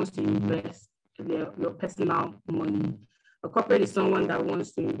individual that wants to invest your personal money. A corporate is someone that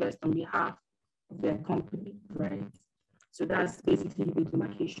wants to invest on behalf of their company, right? So that's basically the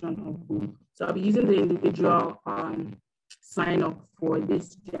demarcation of both. So I'll be using the individual sign up for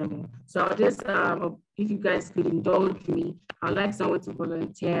this demo. So I'll just, if you guys could indulge me, I'd like someone to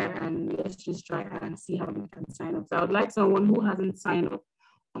volunteer and let's just try and see how we can sign up. So I would like someone who hasn't signed up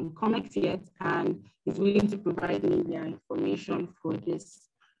on ComX yet and is willing to provide me their information for this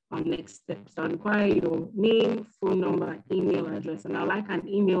next step. So I require your name, phone number, email address, and I'd like an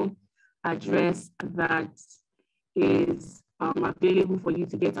email address that is available for you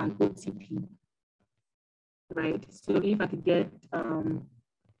to get an OTP, right? So if I could get a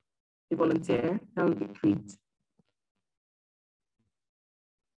volunteer, that would be great.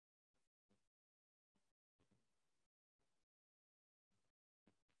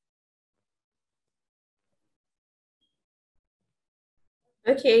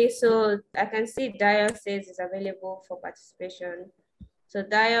 Okay, so I can see Dial says it's available for participation. So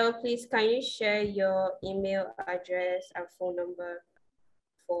Dial, please, can you share your email address and phone number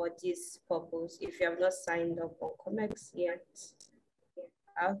for this purpose if you have not signed up on ComX yet?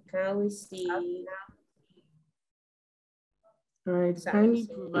 How can we see? All right, kindly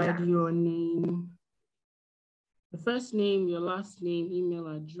provide your name, the first name, your last name, email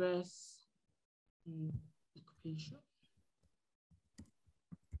address, and occupation.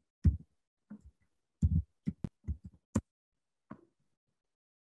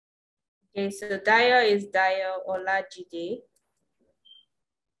 Okay, so Dio is Dio Olajide.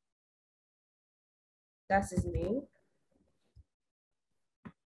 That's his name.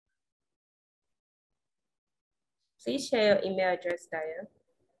 Please share your email address, Dio.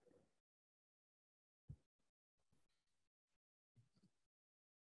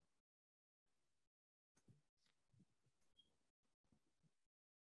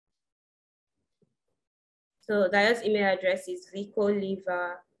 So Dio's email address is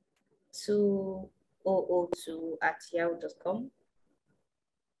vicoliver2002@yahoo.com.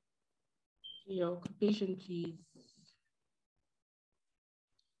 Your occupation, please.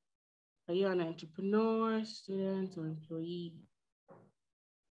 Are you an entrepreneur, student, or employee?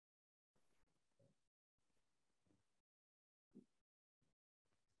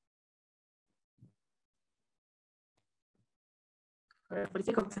 All right, for the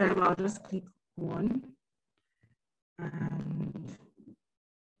sake of time, I'll just click one. And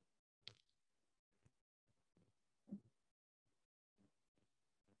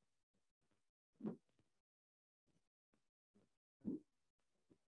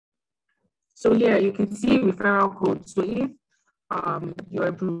so here you can see referral code. So if you're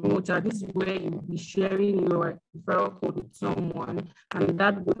a promoter, this is where you'll be sharing your referral code with someone, and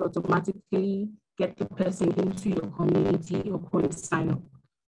that would automatically get the person into your community upon sign up,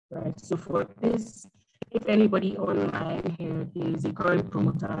 right? So for this, if anybody online here is a current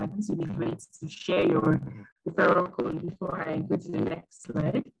promoter, this would be great to share your referral code before I go to the next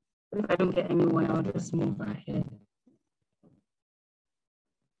slide. But if I don't get anyone, I'll just move ahead.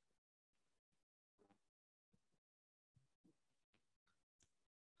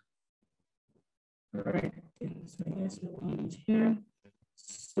 All right, so I guess we'll end here.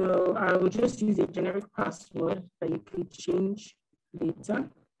 So I will just use a generic password that you can change later.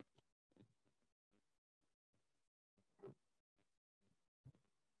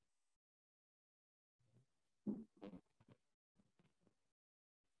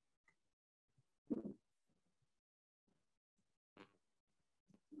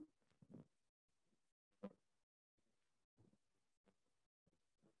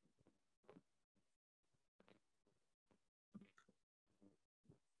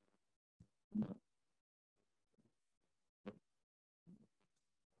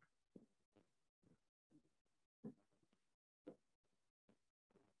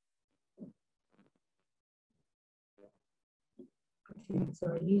 Okay, so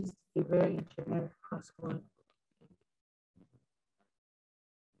I used a very generic password.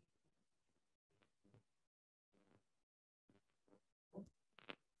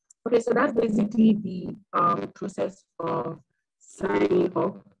 Okay, so that's basically the process of signing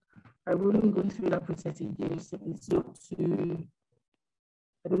up. I wouldn't go through that process again, so it's not too,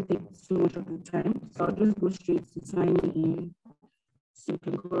 I don't take too much of the time. So I'll just go straight to signing in. So you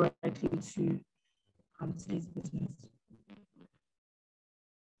can go right into today's business.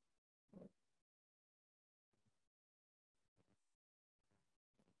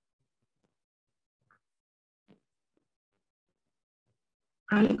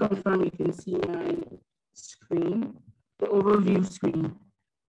 Kindly confirm you can see my screen, the overview screen,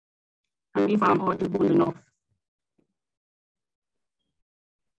 and if I'm audible enough.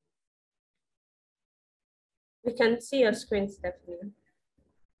 We can see your screen, Stephanie.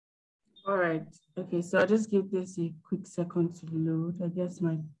 All right. Okay, so I'll just give this a quick second to load. I guess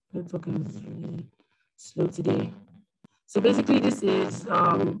my network is really slow today. So basically, this is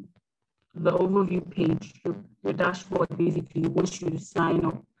the overview page, your dashboard, basically, once you sign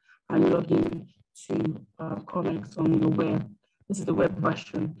up and log in to ComX on your web. This is the web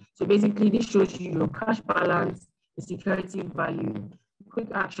version. So basically, this shows you your cash balance, the security value.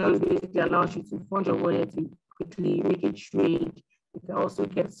 Quick actions basically allows you to fund your wallet to quickly make a trade. You can also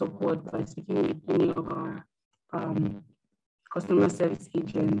get support by speaking with any of our customer service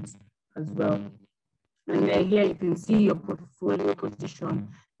agents as well. And then here you can see your portfolio position.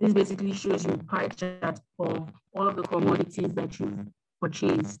 This basically shows you a pie chart of all of the commodities that you've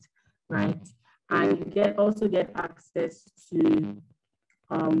purchased, right? And you also get access to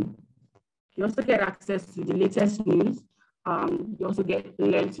the latest news. You also get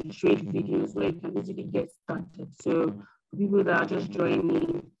learn to trade videos where you can easily get started. So for people that are just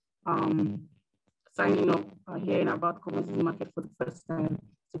joining, signing up, hearing about commodity market for the first time,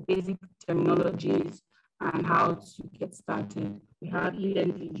 so basic terminologies and how to get started. We have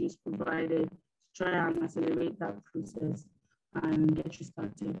e-learning videos provided to try and accelerate that process and get you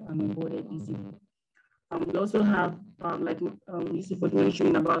started and onboarded easily. We also have, Yusuf was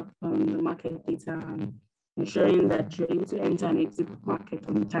mentioning about the market data and ensuring that you're able to enter and exit the market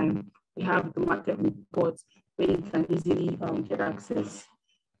on time. We have the market reports where you can easily get access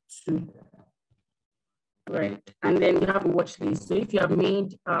to. Right, and then you have a watch list. So if you have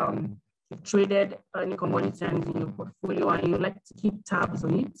made, you've traded any commodity in your portfolio and you like to keep tabs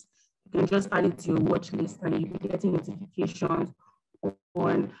on it, you can just add it to your watch list and you'll be getting notifications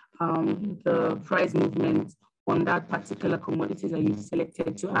on the price movement on that particular commodity that you've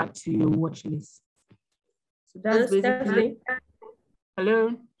selected to add to your watch list. So that's basically.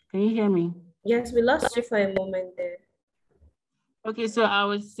 Hello, can you hear me? Yes, we lost you for a moment there. Okay, so I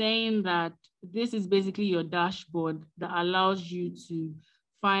was saying that this is basically your dashboard that allows you to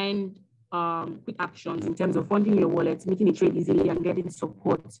find quick actions in terms of funding your wallet, making it trade easily and getting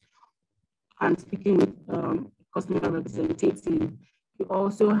support and speaking with customer representative. You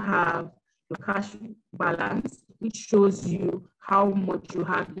also have your cash balance, which shows you how much you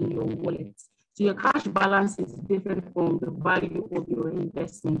have in your wallet. So your cash balance is different from the value of your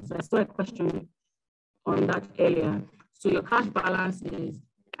investment. So I saw a question on that earlier. So your cash balance is,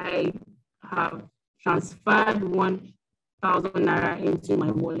 I have transferred 1,000 Naira into my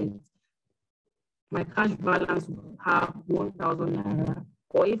wallet. My cash balance will have 1,000 Naira.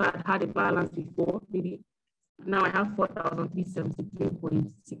 Or if I had a balance before, maybe now I have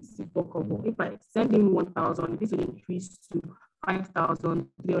 4,373.64 kobo. If I send in 1,000, this will increase to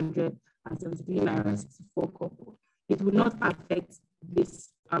 5,373 Naira 64 kobo. It will not affect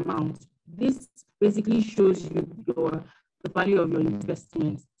this amount. This basically shows you the value of your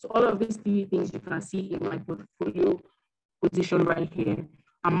investment. So all of these three things you can see in my portfolio position right here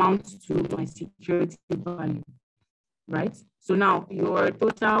amounts to my security value, right? So now your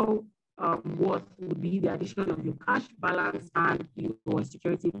total worth would be the addition of your cash balance and your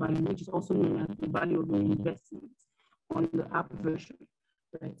security value, which is also known as the value of your investment on the app version,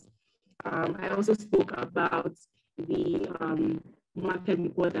 right? I also spoke about the market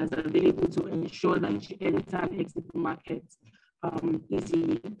report that's available to ensure that you enter and exit the market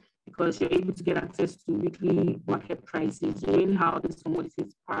easily, because you're able to get access to weekly market prices, knowing how these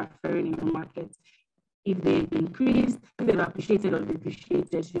commodities are faring in the market. If they've increased, if they've appreciated or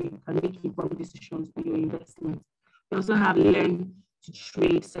depreciated, so you can make informed decisions on your investment. We also have Learn to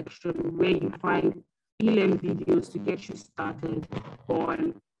Trade section where you find e-learn videos to get you started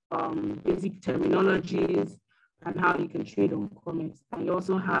on basic terminologies and how you can trade on ComX. And you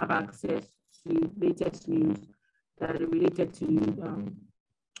also have access to latest news that are related to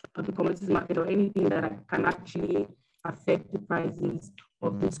the commodities market or anything that can actually affect the prices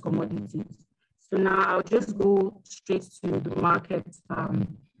of these commodities. So now I'll just go straight to the market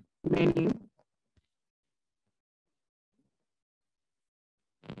menu.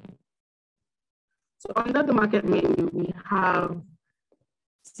 So under the market menu, we have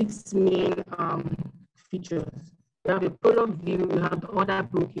 6 main features. You have the product view, you have the order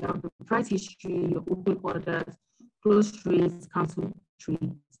book, you have the price history, your open orders, close trades, cancel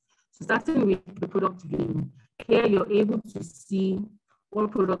trades. So starting with the product view, here you're able to see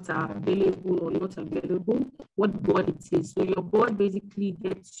what products are available or not available, what board it is. So your board basically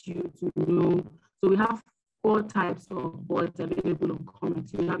gets you to know. So we have 4 types of boards available on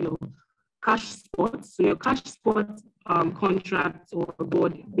ComX. You have your cash spot. So your cash spot contract or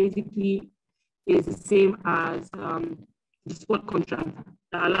board basically is the same as the spot contract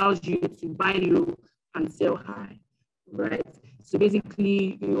that allows you to buy low and sell high, right? So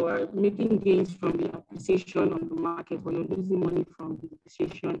basically, you are making gains from the appreciation on the market, but you're losing money from the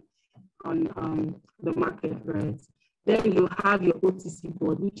appreciation on the market, right? Then you have your OTC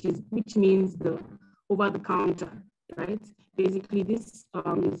board, which means the over-the-counter, right? Basically, this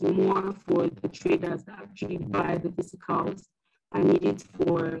is more for the traders that actually buy the physicals and need it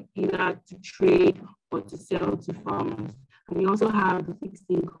for either to trade or to sell to farmers. And you also have the fixed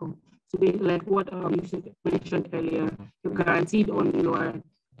income. So like what you mentioned earlier, you're guaranteed on your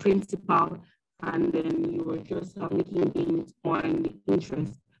principal, and then you're just making gains on the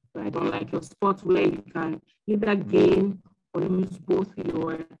interest, right? Unlike your spot where you can either gain or lose both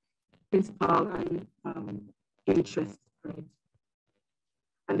your principal and interest, right?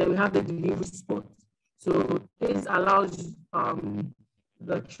 And then we have the delivery spot. So this allows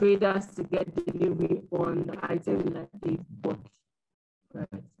the traders to get delivery on the item that they bought,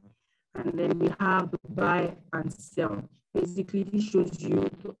 right? And then we have the buy and sell. Basically, this shows you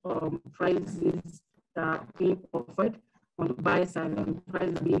prices that are being offered on the buy side and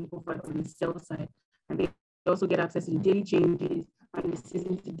prices being offered on the sell side. And they also get access to the daily changes and the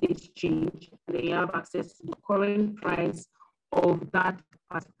season to date change. And they have access to the current price of that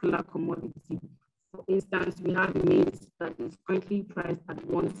particular commodity. For instance, we have maize that is currently priced at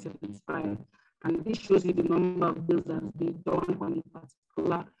 175. And this shows you the number of deals that has been done on a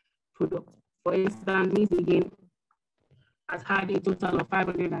particular product. For instance, maize again has had a total of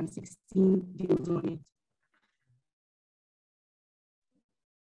 516 deals on it.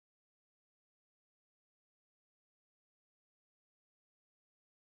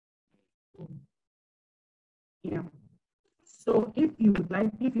 Yeah. So if you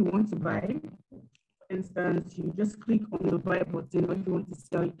want to buy, for instance, you just click on the buy button, or if you want to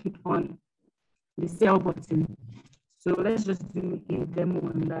sell, you click on the sell button. So let's just do a demo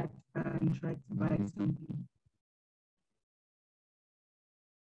on that and try to buy something.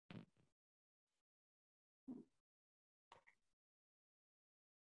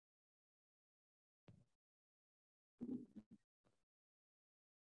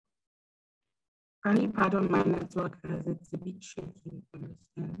 Can you pardon my network as it's a bit shaky to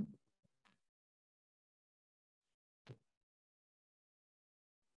understand?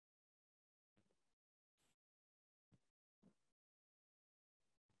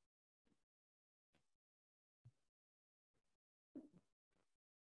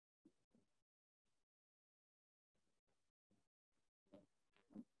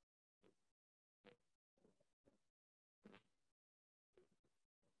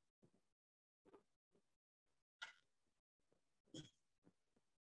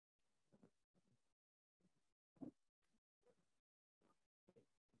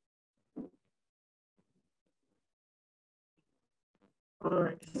 All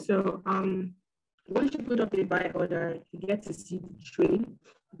right, so once you put up a buy order, you get to see the trade,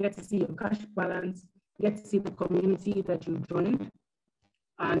 you get to see your cash balance, you get to see the community that you joined.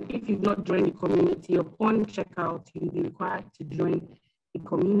 And if you've not joined the community, upon checkout, you'll be required to join the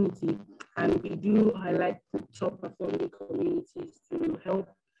community. And we do highlight the top performing communities to help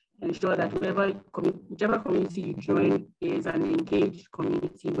ensure that whichever community you join is an engaged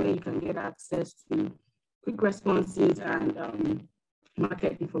community where you can get access to quick responses and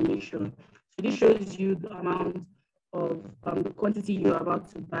market information. So this shows you the amount of the quantity you're about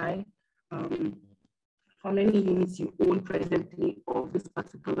to buy, how many units you own presently of this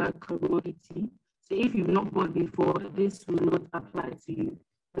particular commodity. So if you've not bought before, this will not apply to you.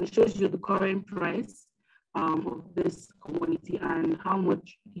 And it shows you the current price of this commodity and how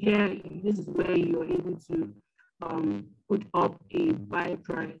much. Here, this is where you're able to put up a buy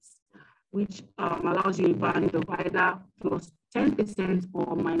price, which allows you a band of either plus 10%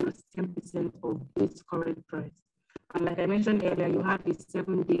 or minus 10% of this current price. And like I mentioned earlier, you have a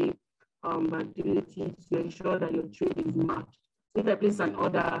 7-day validity to ensure that your trade is matched. So if I place an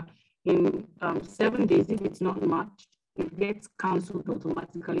order in 7 days, if it's not matched, it gets canceled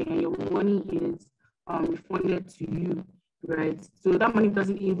automatically and your money is refunded to you, right? So that money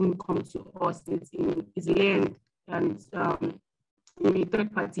doesn't even come to us. It's earned and it's in a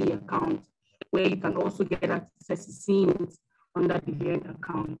third-party account where you can also get access to seeing it under the earned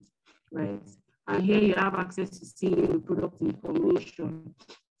account, right? And here you have access to seeing the product information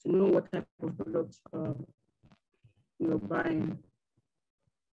to know what type of product you're buying.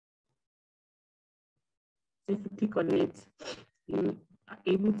 So if you click on it, you are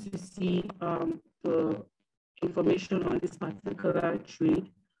able to see the information on this particular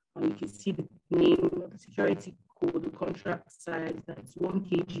trade. And you can see the name, the security code, the contract size, that's 1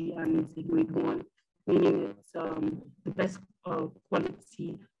 kg and it's a grade 1, meaning it's the best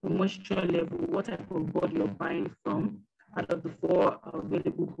quality, the moisture level, what type of board you're buying from out of the 4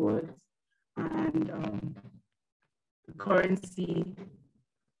 available boards, and the currency,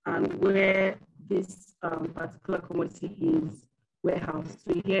 and where this particular commodity is warehouse.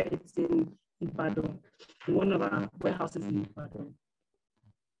 So here it's in Ibadan, in one of our warehouses in Ibadan,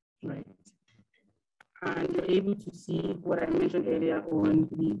 right? And you're able to see what I mentioned earlier on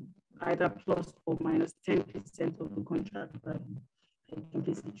the either plus or minus 10% of the contract value. You can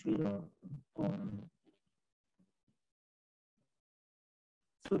place the trade or.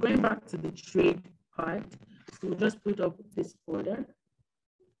 So going back to the trade part, we'll just put up this order.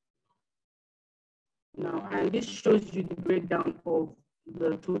 Now, and this shows you the breakdown of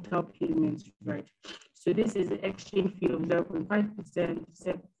the total payments, right? So this is the exchange fee of 0.5%,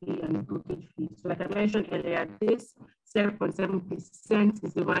 set fee, and brokerage fee. So like I mentioned earlier, this 0.7%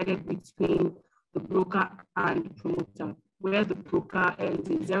 is divided between the broker and the promoter, where the broker ends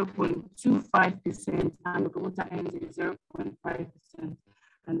in 0.25% and the promoter ends in 0.5%.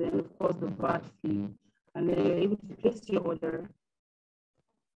 And then of course the VAT fee. And then you're able to place your order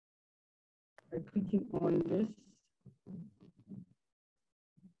by clicking on this.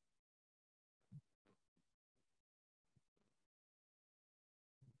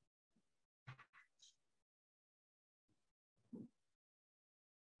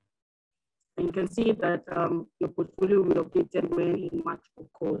 And you can see that your portfolio will be updated when a match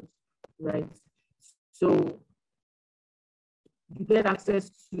occurs, right? So you get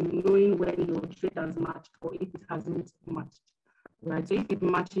access to knowing when your trade has matched or if it hasn't matched, right? So if it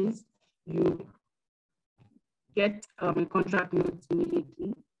matches, you get a contract note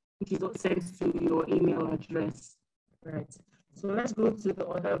immediately, which is sent to your email address, right? So let's go to the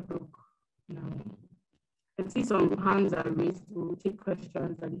order book now. I see some hands are raised. We'll take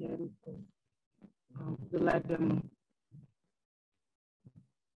questions at the end of the live demo.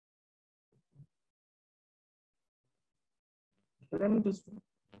 So let me just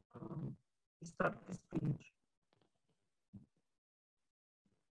start this page.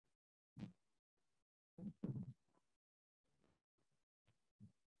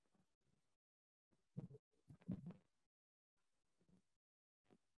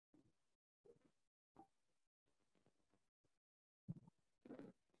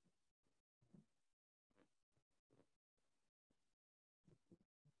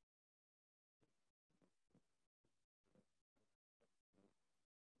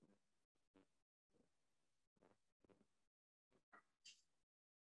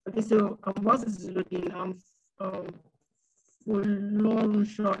 Okay, so once this is loading,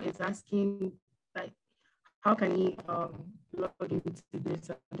 Fulonshaw is asking, like, how can he log into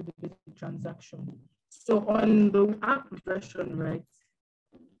this transaction? So on the app version, right?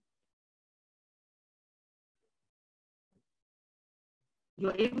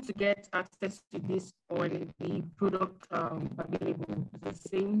 You're able to get access to this on the product available. The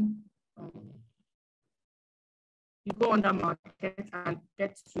same. You go on the market and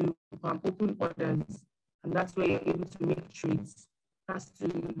get to open orders, and that's where you're able to make trades. That's to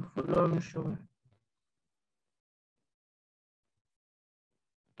Fulonshaw.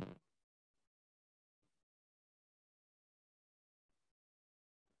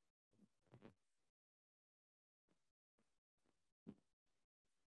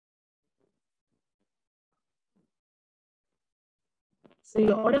 So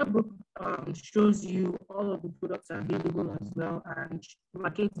your order book shows you all of the products available as well, and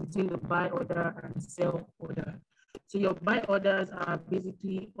market between the buy order and sell order. So your buy orders are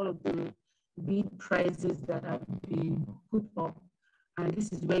basically all of the bid prices that have been put up, and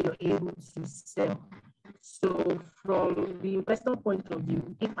this is where you're able to sell. So from the investor point of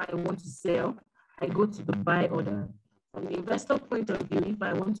view, if I want to sell, I go to the buy order. From the investor point of view, if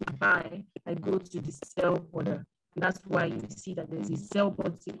I want to buy, I go to the sell order. That's why you see that there's a sell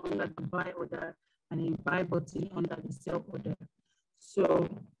button under the buy order and a buy button under the sell order. So,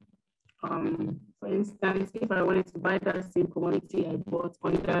 for instance, if I wanted to buy that same commodity I bought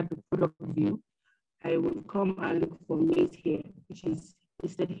under the product view, I would come and look for maize here, which is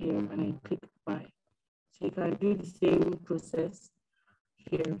listed here, and I click buy. So you can do the same process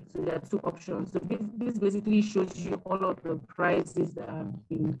here. So there are two options. So this basically shows you all of the prices that have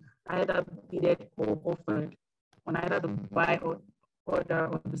been either bidded or offered on either the buy order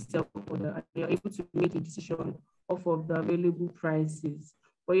or the sell order, and you're able to make a decision off of the available prices.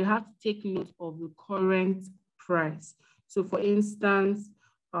 But you have to take note of the current price. So for instance,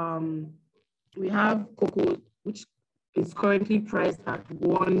 we have cocoa, which is currently priced at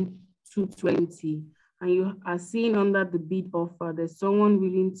 1,220. And you are seeing under the bid offer, there's someone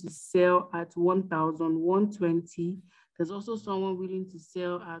willing to sell at 1,120. There's also someone willing to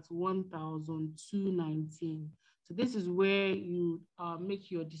sell at 1,219. So this is where you make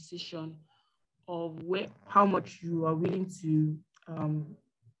your decision of how much you are willing to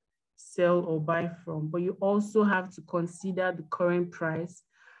sell or buy from. But you also have to consider the current price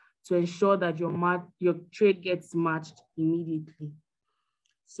to ensure that your trade gets matched immediately.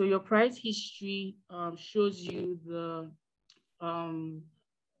 So your price history shows you the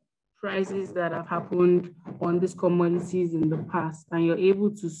prices that have happened on these commodities in the past, and you're able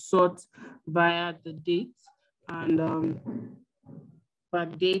to sort via the date and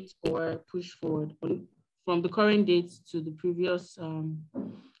backdate or push forward from the current date to the previous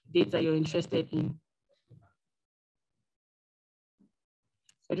date that you're interested in.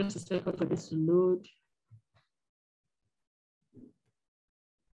 So just a second for this to load.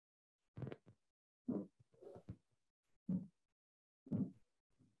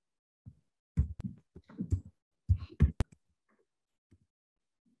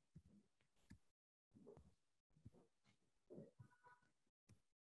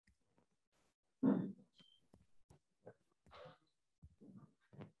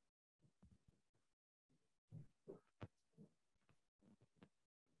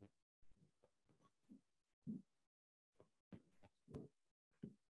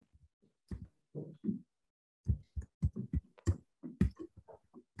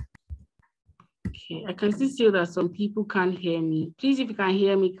 Okay, I can still see that some people can't hear me. Please, if you can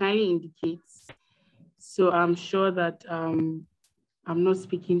hear me, kindly indicate. So I'm sure that I'm not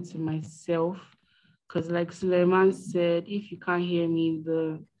speaking to myself, because like Suleiman said, if you can't hear me,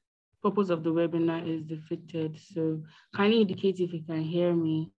 the purpose of the webinar is defeated. So kindly indicate if you can hear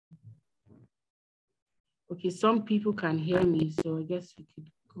me. Okay, some people can hear me, so I guess we could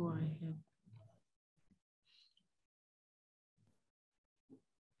go ahead.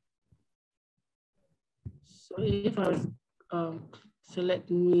 So if I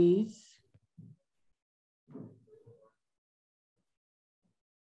select maize,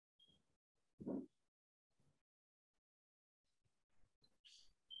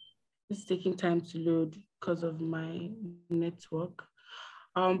 it's taking time to load because of my network.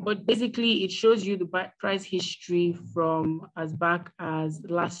 But basically it shows you the price history from as back as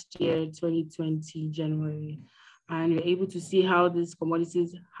last year, 2020, January. And you're able to see how these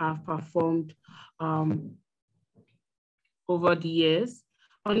commodities have performed over the years.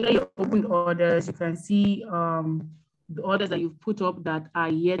 Under your open orders, you can see the orders that you've put up that are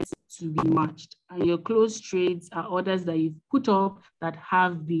yet to be matched. And your closed trades are orders that you've put up that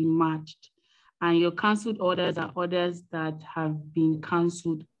have been matched. And your canceled orders are orders that have been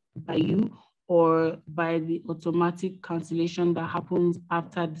canceled by you or by the automatic cancellation that happens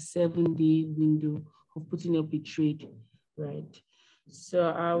after the 7-day window of putting up a trade, right? So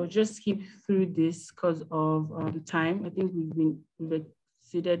I will just skip through this because of time. I think we've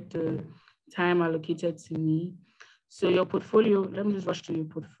exceeded the time allocated to me. So your portfolio, let me just rush to your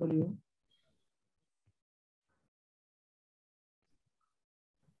portfolio.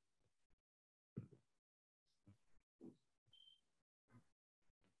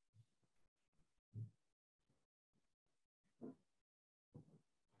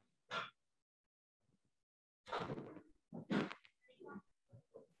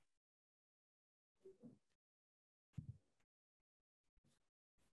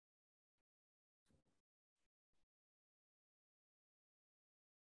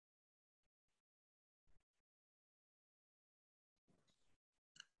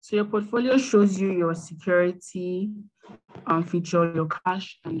 So your portfolio shows you your security feature, your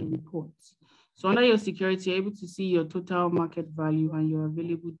cash, and the reports. So under your security, you're able to see your total market value and your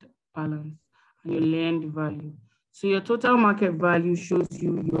available balance and your land value. So your total market value shows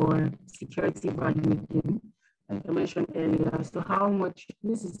you your security value again, like I mentioned earlier. So how much,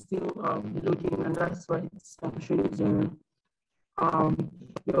 this is still loading, and that's why it's showing 0.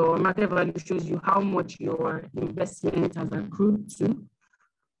 Your market value shows you how much your investment has accrued to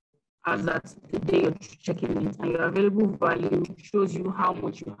as at the day you're checking it, and your available value shows you how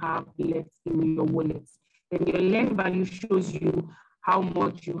much you have left in your wallet. And your land value shows you how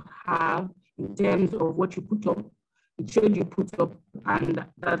much you have in terms of what you put up. It showed you put up and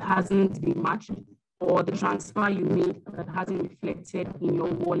that hasn't been matched. or the transfer you made that hasn't reflected in your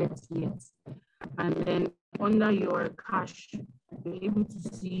wallet yet. And then under your cash, you're able to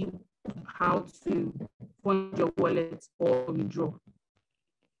see how to fund your wallet or withdraw.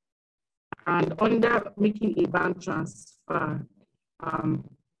 And under making a bank transfer,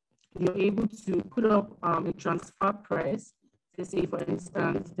 you're able to put up a transfer price, let's say for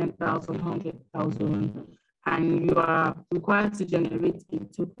instance, 10,000, 100,000, and you are required to generate a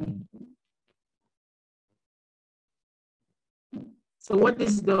token. So what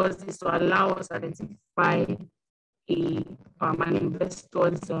this does is to allow us to identify an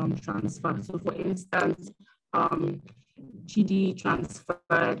investor's transfer. So for instance, GD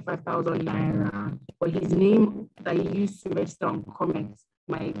transferred 5,000 Naira, but his name that he used to register on ComX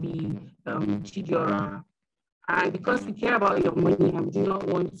might be Chidiora. And because we care about your money and we do not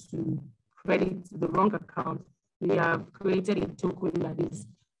want to credit the wrong account, we have created a token that is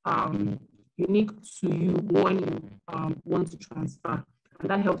unique to you when you want to transfer. And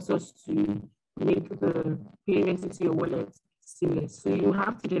that helps us to make the payments into your wallet seamless. So you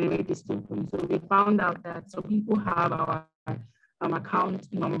have to generate this token. So we found out that some people have our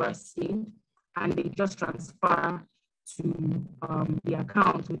account number saved and they just transfer to the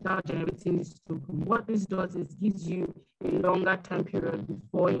account without generating this token. What this does is gives you a longer time period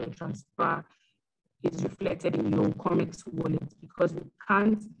before your transfer is reflected in your ComX wallet, because we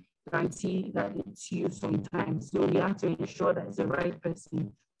can't guarantee that it's you sometimes. So we have to ensure that it's the right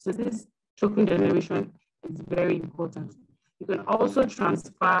person. So this token generation is very important. You can also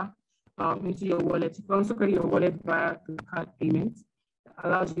transfer into your wallet. You can also create your wallet via the card payment. It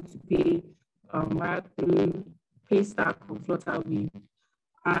allows you to pay via through Paystack or Flutterwave.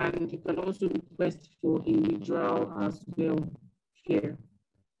 And you can also request for a withdrawal as well here.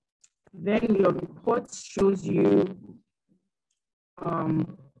 Then your report shows you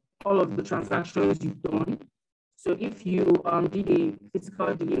all of the transactions you've done. So if you did a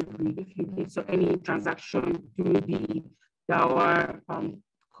physical delivery, if you did any transaction through the DAWA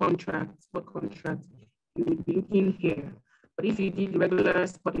contract, spot contract, you would be looking here. But if you did regular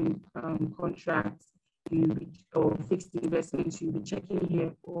spotting contracts, or fixed investments, you'll be checking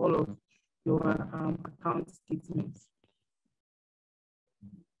here for all of your account statements.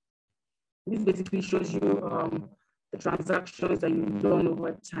 This basically shows you the transactions that you've done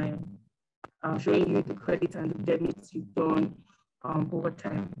over time, showing you the credit and the debits you've done over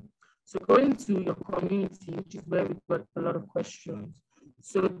time. So going to your community, which is where we've got a lot of questions.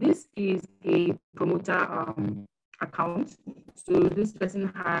 So this is a promoter account. So this person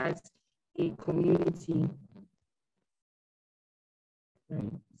has a community.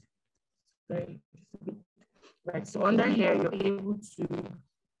 Right. So under here, you're able to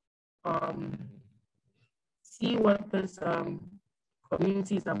see what this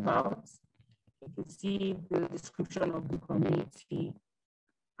community is about. You can see the description of the community,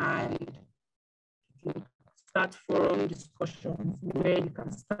 and you can start forum discussions where you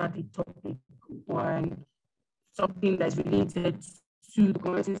can start a topic on something that's related to the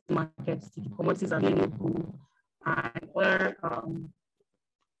commodities market, to the commodities available, and where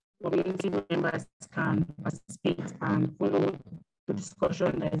community members can participate and follow the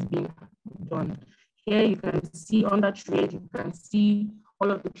discussion that is being done. Here you can see under trade, you can see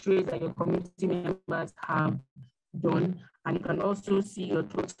all of the trades that your community members have done, and you can also see your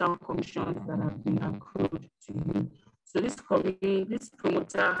total commissions that have been accrued to you. So this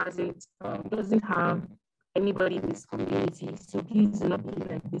promoter doesn't have anybody in this community, so please do not be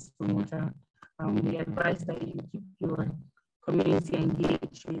like this promoter. We advise that you keep your community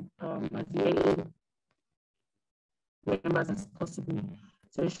engaged with as many members as possible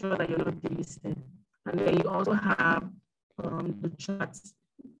to ensure that you're not delisted. And then you also have the chat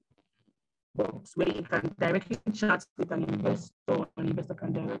box where you can directly chat with an investor. An investor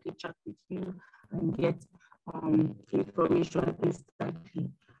can directly chat with you and get information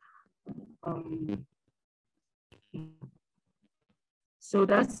instantly. So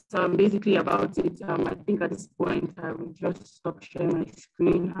that's basically about it. I think at this point, I will just stop sharing my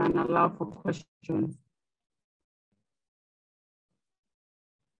screen and allow for questions.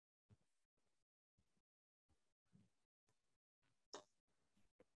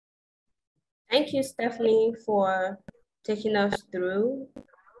 Thank you, Stephanie, for taking us through.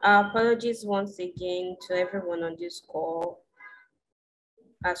 Apologies once again to everyone on this call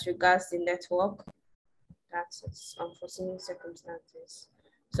as regards the network. That's unforeseen circumstances.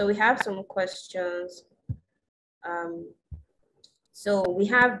 So we have some questions. So we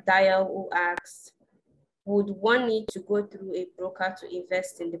have Dial who asks, would one need to go through a broker to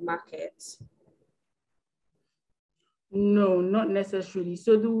invest in the market? No, not necessarily.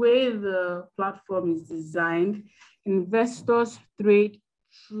 So the way the platform is designed, investors trade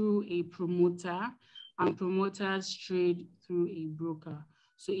through a promoter and promoters trade through a broker.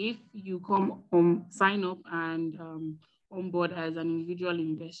 So if you come sign up and onboard as an individual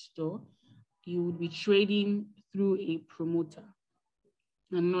investor, you would be trading through a promoter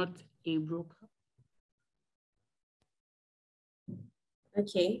and not a broker.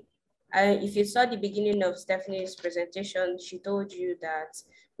 Okay. If you saw the beginning of Stephanie's presentation, she told you that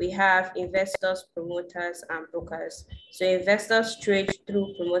we have investors, promoters, and brokers. So investors trade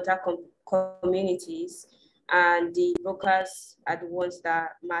through promoter communities, and the brokers are the ones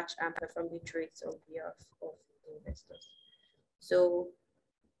that match and perform the trades on behalf of the investors. So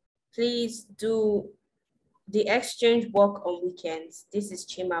please do the exchange work on weekends. This is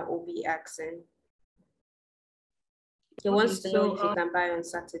Chima Obi asking. He wants to know if you can buy on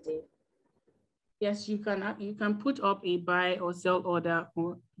Saturday. Yes, you can put up a buy or sell order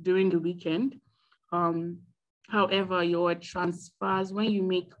during the weekend. However, your transfers, when you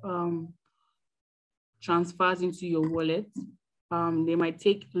make transfers into your wallet, they might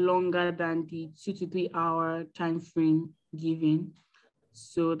take longer than the 2 to 3 hour time frame given.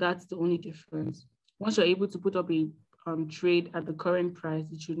 So that's the only difference. Once you're able to put up a trade at the current price,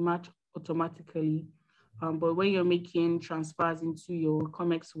 it should match automatically. But when you're making transfers into your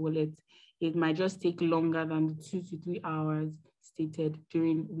ComX wallet, it might just take longer than the 2 to 3 hours stated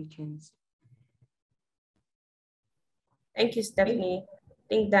during weekends. Thank you, Stephanie. I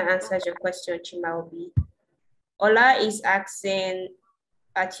think that answers your question, Chimaobi. Ola is asking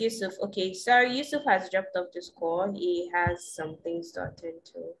at Yusuf. Okay, sorry, Yusuf has dropped off this call. He has some things to attend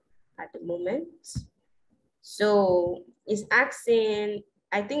to at the moment. So he's asking,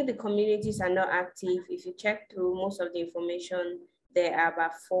 I think the communities are not active. If you check through most of the information, they are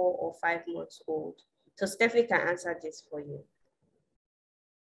about 4 or 5 months old. So Stephanie can answer this for you.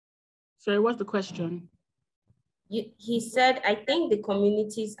 Sorry, what's the question? He said, I think the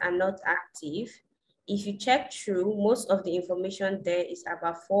communities are not active. If you check through, most of the information there is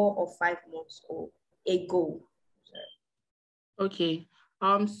about 4 or 5 months old ago. Okay.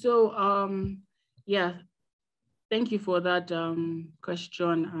 Yeah, thank you for that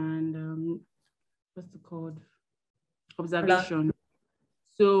question and what's it called? Observation.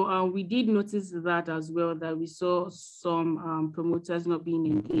 So we did notice that as well, that we saw some promoters not being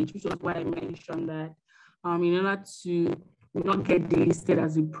engaged, which was why I mentioned that in order to not get delisted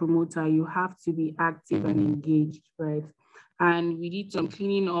as a promoter, you have to be active and engaged, right? And we did some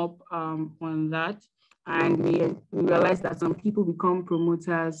cleaning up on that. And we realized that some people become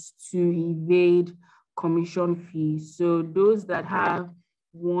promoters to evade commission fees. So those that have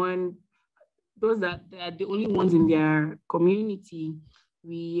those that are the only ones in their community,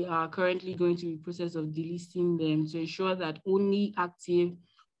 we are currently going through the process of delisting them to ensure that only active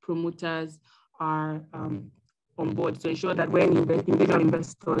promoters are on board, to ensure that when individual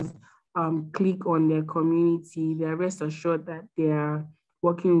investors click on their community, they are rest assured that they are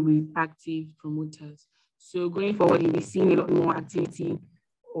working with active promoters. So going forward, you'll be seeing a lot more activity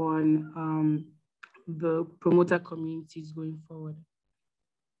on the promoter communities going forward.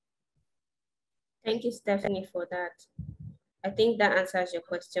 Thank you, Stephanie, for that. I think that answers your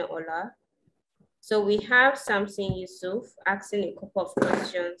question, Ola. So we have Samson Yusuf asking a couple of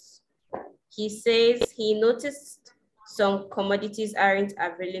questions. He says he noticed some commodities aren't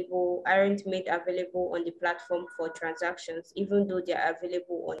made available on the platform for transactions, even though they are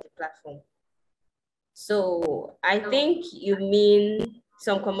available on the platform. So I think you mean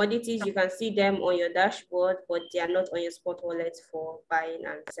some commodities, you can see them on your dashboard, but they are not on your spot wallet for buying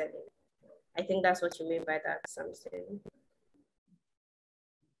and selling. I think that's what you mean by that, Samson.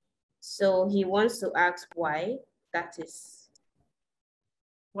 So he wants to ask why that is.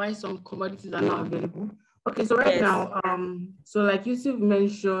 Why some commodities are not available? Okay, so right now, so like Yusuf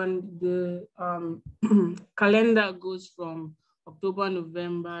mentioned, the calendar goes from October,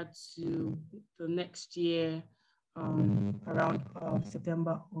 November to the next year, around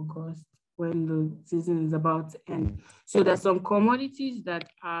September, August, when the season is about to end. So there's some commodities that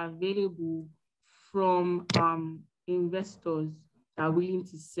are available from investors that are willing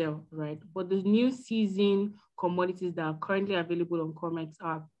to sell, right? But the new season commodities that are currently available on ComX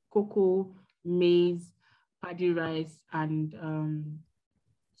are cocoa, maize, paddy rice, and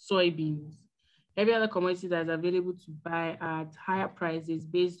soybeans. Every other commodity that is available to buy at higher prices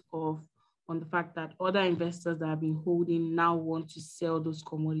based on the fact that other investors that have been holding now want to sell those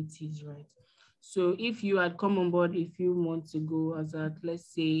commodities, right? So if you had come on board a few months ago as at,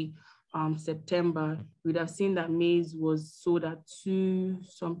 let's say, September, we'd have seen that maize was sold at 2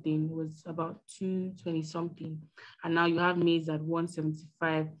 something, was about 220 something. And now you have maize at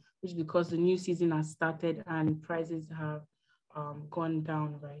 175, which is because the new season has started and prices have gone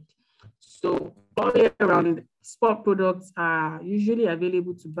down, right? So all year round, spot products are usually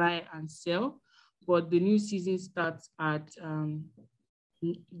available to buy and sell, but the new season starts at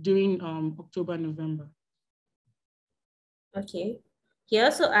during October, November. Okay. He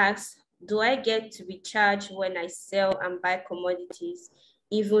also asks, do I get to be charged when I sell and buy commodities,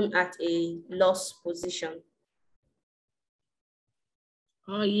 even at a loss position?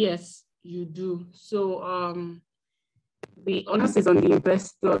 Yes, you do. So the onus is on the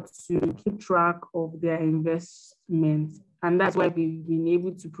investor to keep track of their investment. And that's why we've been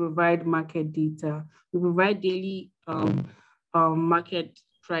able to provide market data. We provide daily market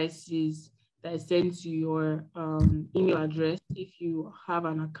prices that is sent to your email address if you have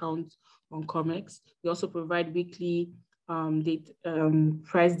an account on ComX. We also provide weekly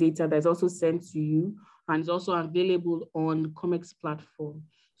price data that's also sent to you, and it's also available on ComX platform.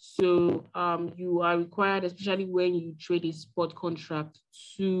 So you are required, especially when you trade a spot contract,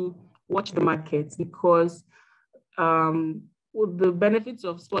 to watch the markets, because the benefits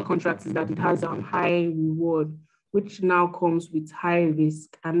of spot contracts is that it has a high reward, which now comes with high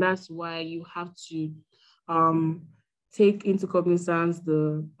risk. And that's why you have to take into cognizance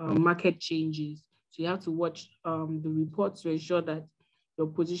the market changes. So you have to watch the reports to ensure that your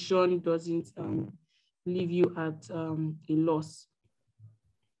position doesn't leave you at a loss.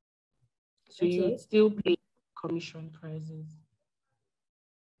 So Okay. you still pay commission prices.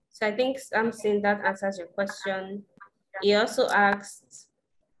 So I think I'm saying that answers your question. He also asked,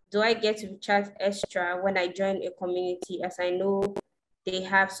 do I get to be charged extra when I join a community, as I know they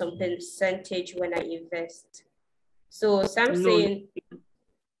have some percentage when I invest? So Sam saying,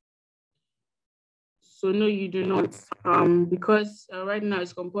 so no, you do not, because right now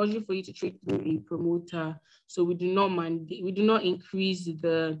it's compulsory for you to trade through a promoter. So we do not increase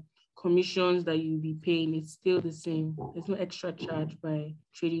the commissions that you'll be paying. It's still the same. There's no extra charge by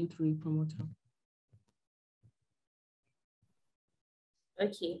trading through a promoter.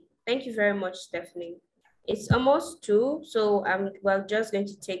 Okay, thank you very much, Stephanie. It's almost 2, so we're just going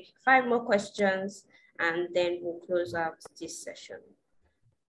to take 5 more questions and then we'll close out this session.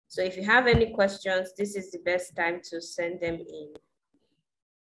 So if you have any questions, this is the best time to send them in.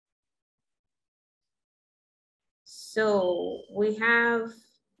 So we have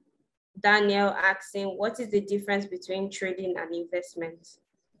Daniel asking, what is the difference between trading and investment?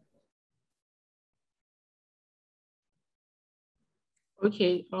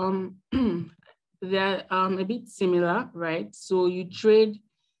 Okay, they're a bit similar, right? So you trade,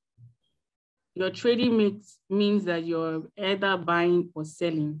 your trading means that you're either buying or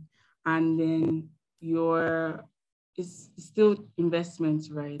selling, and then it's still investment,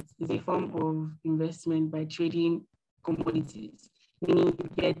 right? It's a form of investment by trading commodities, meaning you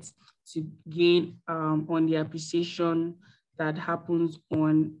get to gain on the appreciation that happens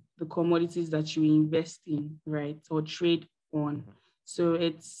on the commodities that you invest in, right? Or trade on. So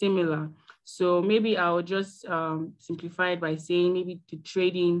it's similar. So maybe I'll just simplify it by saying maybe the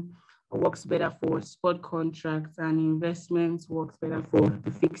trading works better for spot contracts and investments works better for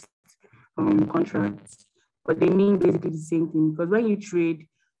the fixed contracts. But they mean basically the same thing, because when you trade,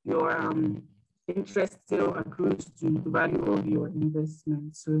 your interest still accrues to the value of your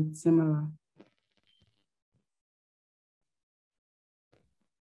investment. So it's similar.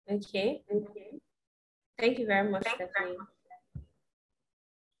 Okay. Thank you very much, Stephanie.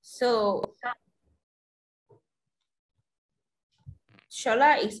 So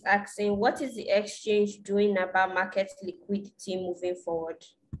Shola is asking, what is the exchange doing about market liquidity moving forward?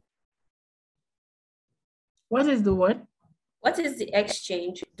 What is the what? What is the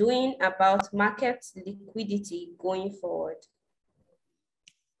exchange doing about market liquidity going forward?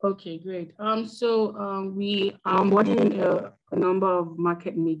 Okay, great. We are onboarding a number of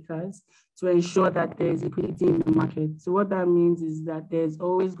market makers to ensure that there's liquidity in the market. So what that means is that there's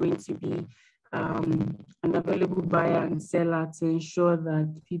always going to be an available buyer and seller to ensure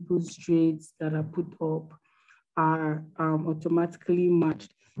that people's trades that are put up are automatically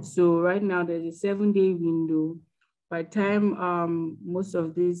matched. So right now there's a 7-day window. By the time most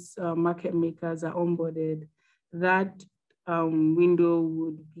of these market makers are onboarded, that window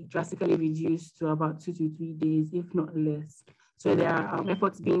would be drastically reduced to about 2 to 3 days, if not less. So there are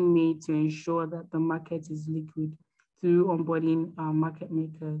efforts being made to ensure that the market is liquid through onboarding market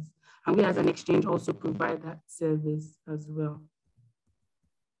makers. And we as an exchange also provide that service as well.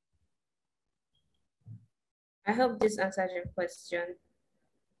 I hope this answers your question.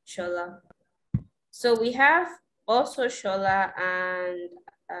 Shola. So we have also Shola and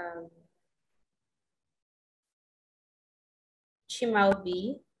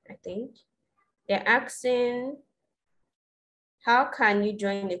Chimalbi, I think. They're asking, how can you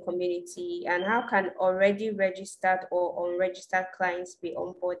join the community and how can already registered or unregistered clients be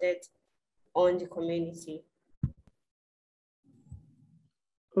onboarded on the community?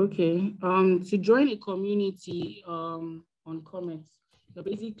 Okay, to join a community on ComX, you're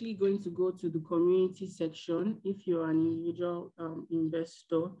basically going to go to the community section if you're an individual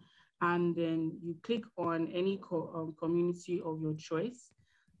investor, and then you click on any community of your choice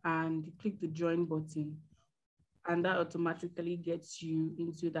and you click the join button, and that automatically gets you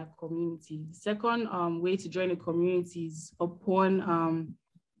into that community. The second way to join a community is upon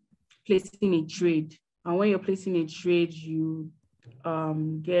placing a trade. And when you're placing a trade, you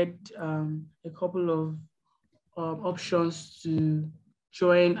get a couple of options to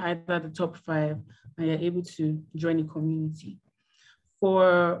join either the top 5, and you're able to join a community.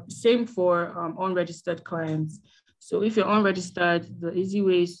 Same for unregistered clients. So if you're unregistered, the easy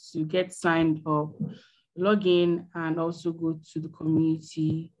way is to get signed up, log in, and also go to the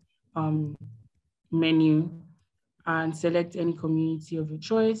community menu and select any community of your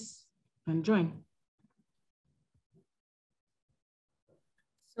choice and join.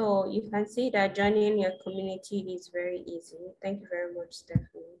 So you can see that joining your community is very easy. Thank you very much,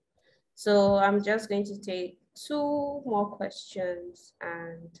 Stephanie. So I'm just going to take 2 more questions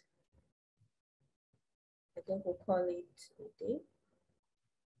and I think we'll call it a day.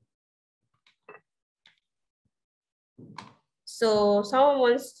 So someone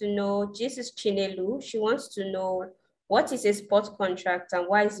wants to know, this is Chinelu. She wants to know, what is a spot contract and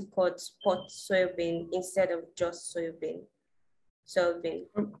why is it called spot soybean instead of just soybean?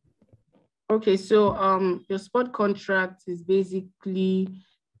 Okay, so your spot contract is basically,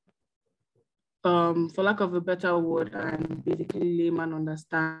 for lack of a better word and basically layman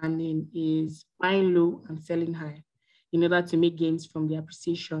understanding, is buying low and selling high in order to make gains from the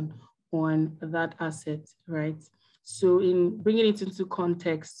appreciation on that asset, right? So in bringing it into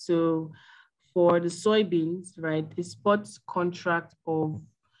context, so for the soybeans, right, the spot contract of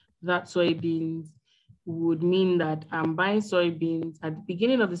that soybeans would mean that I'm buying soybeans at the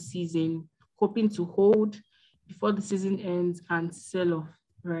beginning of the season, hoping to hold before the season ends and sell off,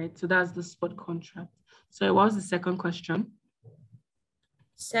 right? So that's the spot contract. So what was the second question?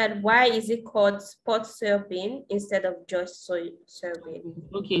 Said, why is it called spot soybean instead of just soybean?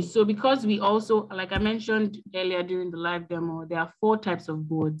 Okay, so because we also, like I mentioned earlier during the live demo, there are 4 types of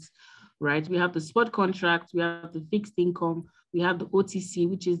boards, right? We have the spot contract, we have the fixed income, we have the OTC,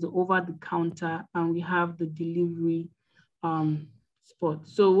 which is the over the counter, and we have the delivery spot.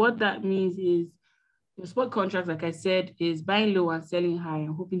 So what that means is the spot contract, like I said, is buying low and selling high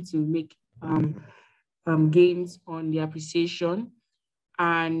and hoping to make gains on the appreciation.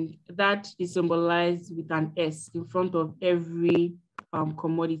 And that is symbolized with an S in front of every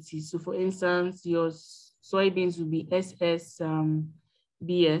commodity. So for instance, your soybeans will be SSBS,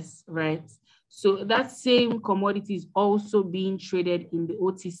 right? So that same commodity is also being traded in the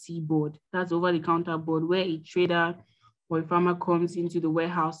OTC board. That's over-the-counter board, where a trader or a farmer comes into the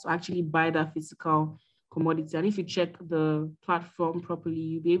warehouse to actually buy that physical commodity. And if you check the platform properly,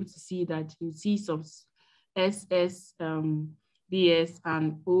 you'll be able to see that you see some BS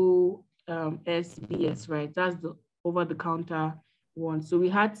and OSBS, right? That's the over-the-counter one. So we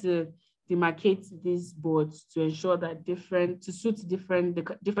had to demarcate these boards to ensure that to suit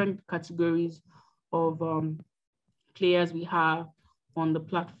different categories of players we have on the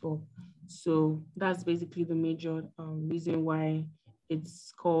platform. So that's basically the major reason why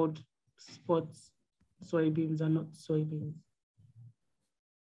it's called spot soybeans and not soybeans.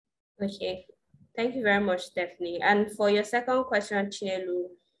 Okay. Thank you very much, Stephanie. And for your second question, Chinelu,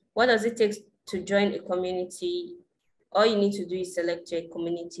 what does it take to join a community? All you need to do is select your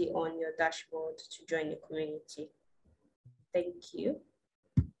community on your dashboard to join the community. Thank you.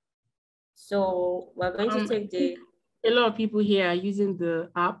 So we're going to take a lot of people here are using the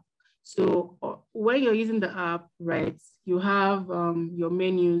app. So when you're using the app, right, you have your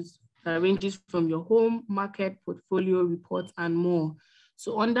menus that ranges from your home, market, portfolio, reports, and more.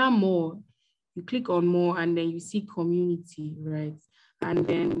 So under more, you click on more and then you see community, right? And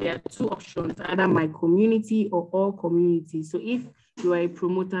then there are 2 options, either my community or all communities. So if you are a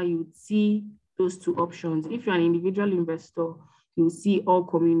promoter, you would see those 2 options. If you're an individual investor, you'll see all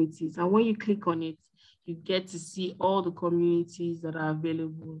communities. And when you click on it, you get to see all the communities that are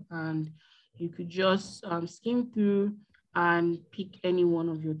available. And you could just skim through and pick any one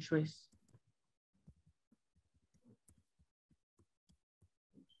of your choice.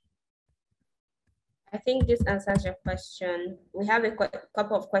 I think this answers your question. We have a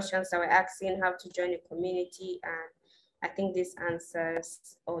couple of questions that we're asking how to join a community, and I think this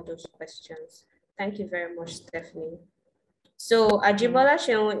answers all those questions. Thank you very much, Stephanie. So Ajibola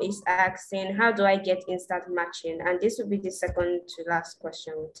Sheun is asking, how do I get instant matching? And this will be the second to last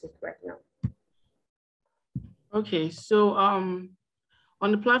question we'll take right now. Okay, so on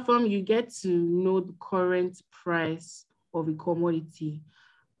the platform, you get to know the current price of a commodity.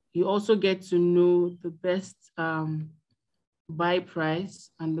 You also get to know the best buy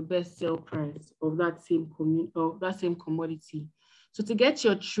price and the best sell price of that same commodity. So to get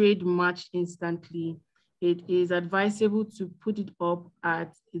your trade matched instantly, it is advisable to put it up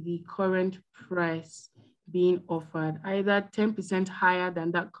at the current price being offered, either 10% higher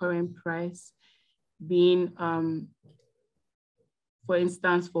than that current price, being, for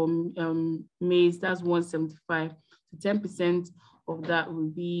instance, for maize, that's 175. So 10% of that will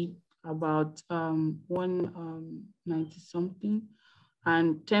be about 190 something,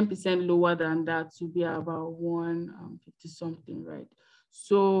 and 10% lower than that will be about 150 something, right?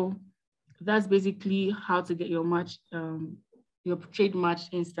 So that's basically how to get your match, your trade match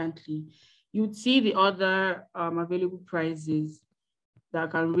instantly. You'd see the other available prices that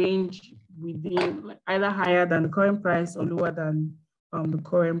can range within, like, either higher than the current price or lower than the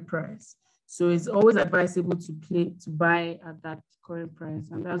current price. So it's always advisable to buy at that current price,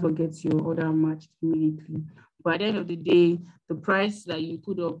 and that's what gets your order matched immediately. But at the end of the day, the price that you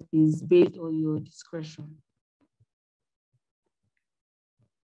put up is based on your discretion.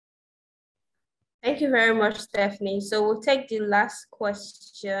 Thank you very much, Stephanie. So we'll take the last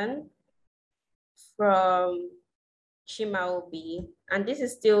question from Chimaobi, and this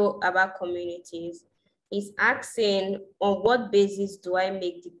is still about communities. He's asking, on what basis do I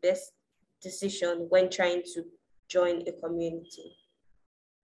make the best decision when trying to join a community?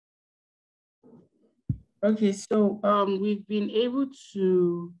 Okay, so we've been able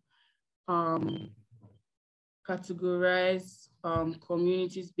to categorize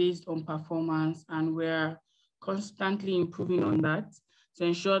communities based on performance, and we're constantly improving on that to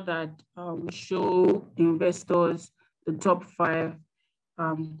ensure that we show investors the top 5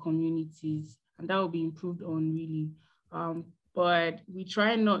 communities, and that will be improved on really. But we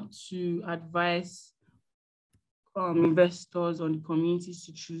try not to advise investors on the communities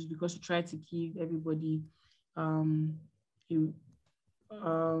to choose, because we try to give everybody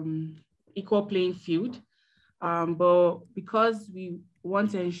equal playing field. But because we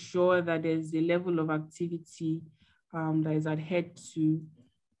want to ensure that there's a level of activity that is adhered to,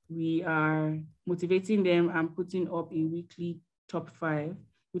 we are motivating them and putting up a weekly top 5,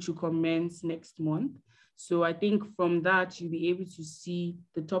 which will commence next month. So I think from that, you'll be able to see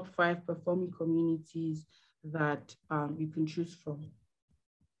the top 5 performing communities that you can choose from.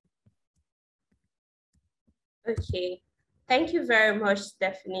 Okay, thank you very much,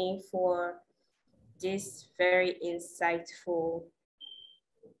 Stephanie, for this very insightful.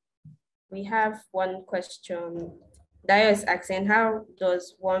 We have one question. Dio is asking, how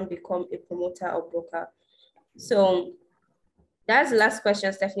does one become a promoter or broker? So that's the last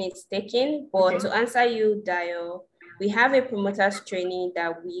question Stephanie is taking, but to answer you, Dio, we have a promoters training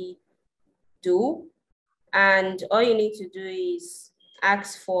that we do, and all you need to do is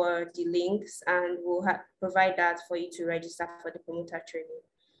ask for the links, and we'll provide that for you to register for the promoter training.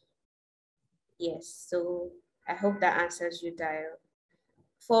 Yes, so I hope that answers you, Dio.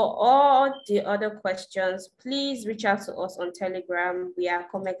 For all the other questions, please reach out to us on Telegram. We are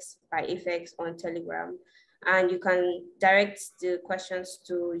ComX by AFEX on Telegram, and you can direct the questions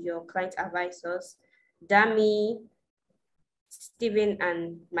to your client advisors, Dami, Stephen,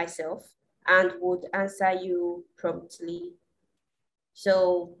 and myself, and would answer you promptly.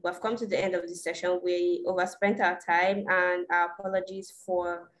 So we've come to the end of this session. We overspent our time, and our apologies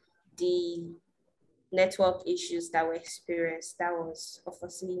for the network issues that were experienced. That was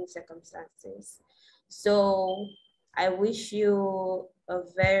unforeseen circumstances. So I wish you a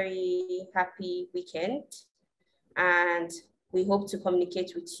very happy weekend, and we hope to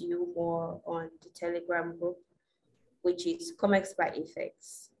communicate with you more on the Telegram group, which is ComX by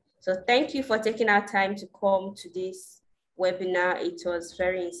AFEX. So thank you for taking our time to come to this webinar. It was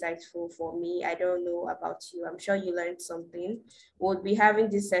very insightful for me. I don't know about you. I'm sure you learned something. We'll be having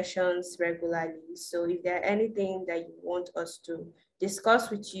these sessions regularly. So if there's anything that you want us to discuss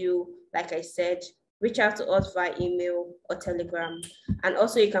with you, like I said, reach out to us via email or Telegram. And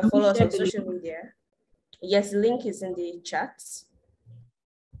also you can follow us on social media. Yes, the link is in the chat.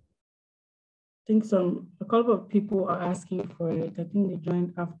 I think a couple of people are asking for it. I think they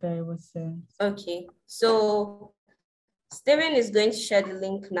joined after it was sent. Okay, so Steven is going to share the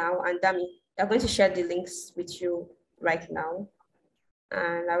link now, and Dami, I'm going to share the links with you right now.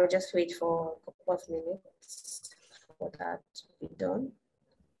 And I will just wait for a couple of minutes for that to be done.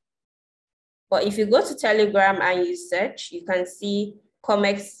 But if you go to Telegram and you search, you can see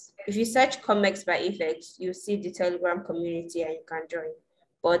ComX. If you search ComX by AFEX, you see the Telegram community and you can join.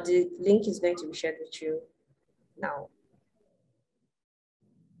 But the link is going to be shared with you now.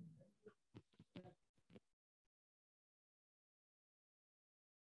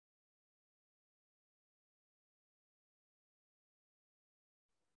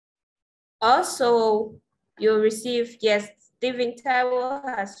 Also, you'll receive, yes, Stephen Taiwo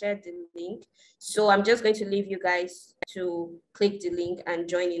has shared the link. So I'm just going to leave you guys to click the link and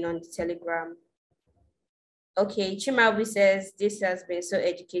join in on the Telegram. Okay, Chimaobi says, this has been so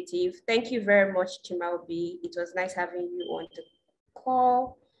educative. Thank you very much, Chimaobi. It was nice having you on the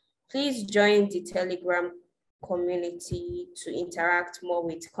call. Please join the Telegram community to interact more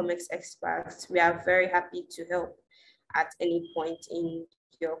with ComX experts. We are very happy to help at any point in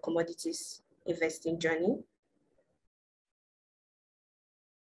your commodities investing journey.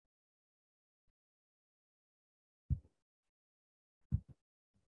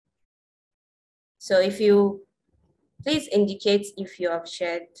 So please indicate if you have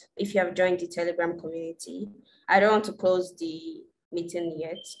joined the Telegram community. I don't want to close the meeting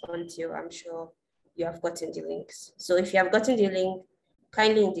yet until I'm sure you have gotten the links. So if you have gotten the link,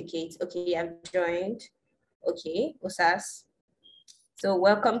 kindly indicate, okay, I've joined. Okay, Osas. So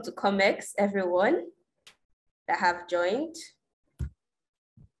welcome to ComX, everyone that have joined.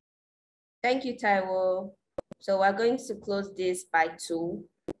 Thank you, Taiwo. So we're going to close this by 2.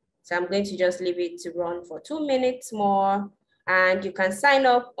 So I'm going to just leave it to run for 2 minutes more. And you can sign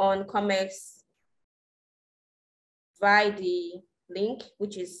up on ComX via the link,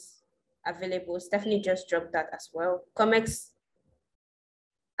 which is available. Stephanie just dropped that as well.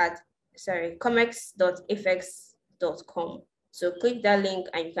 ComX.afex.com. So click that link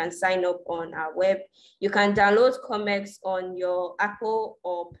and you can sign up on our web. You can download ComX on your Apple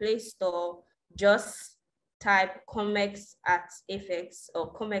or Play Store. Just type ComX at AFEX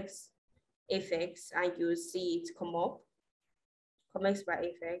or ComX AFEX and you'll see it come up. ComX by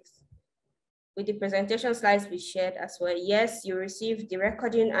AFEX. With the presentation slides we shared as well. Yes, you received the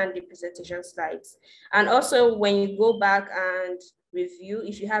recording and the presentation slides. And also when you go back and review,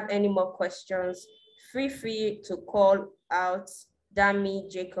 if you have any more questions, feel free to call out Dami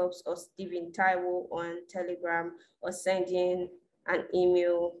Jacobs or Stephen Taiwo on Telegram or send in an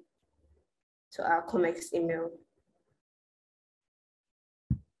email to our ComX email.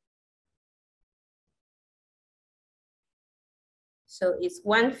 So it's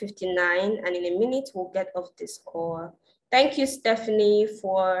 1:59 and in a minute we'll get off this call. Thank you, Stephanie,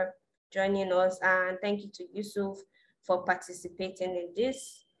 for joining us, and thank you to Yusuf for participating in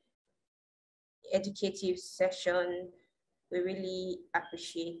this educative session. We really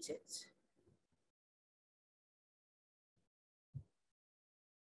appreciate it.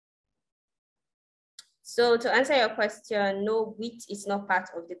 So to answer your question, no, wheat is not part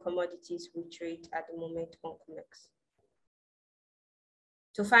of the commodities we trade at the moment on ComX.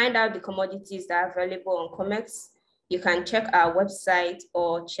 To find out the commodities that are available on ComX, you can check our website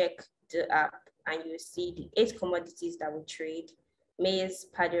or check the app and you'll see the 8 commodities that we trade: maize,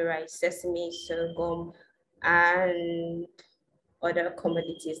 paddy rice, sesame, sorghum, and other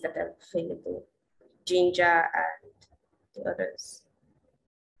commodities that are available, ginger and the others.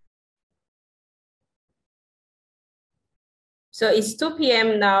 So it's 2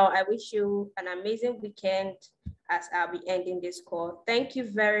 p.m. now. I wish you an amazing weekend as I'll be ending this call. Thank you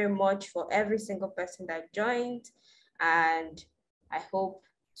very much for every single person that joined, and I hope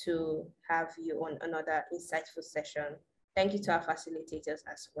to have you on another insightful session. Thank you to our facilitators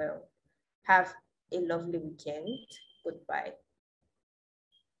as well. Have a lovely weekend. Goodbye.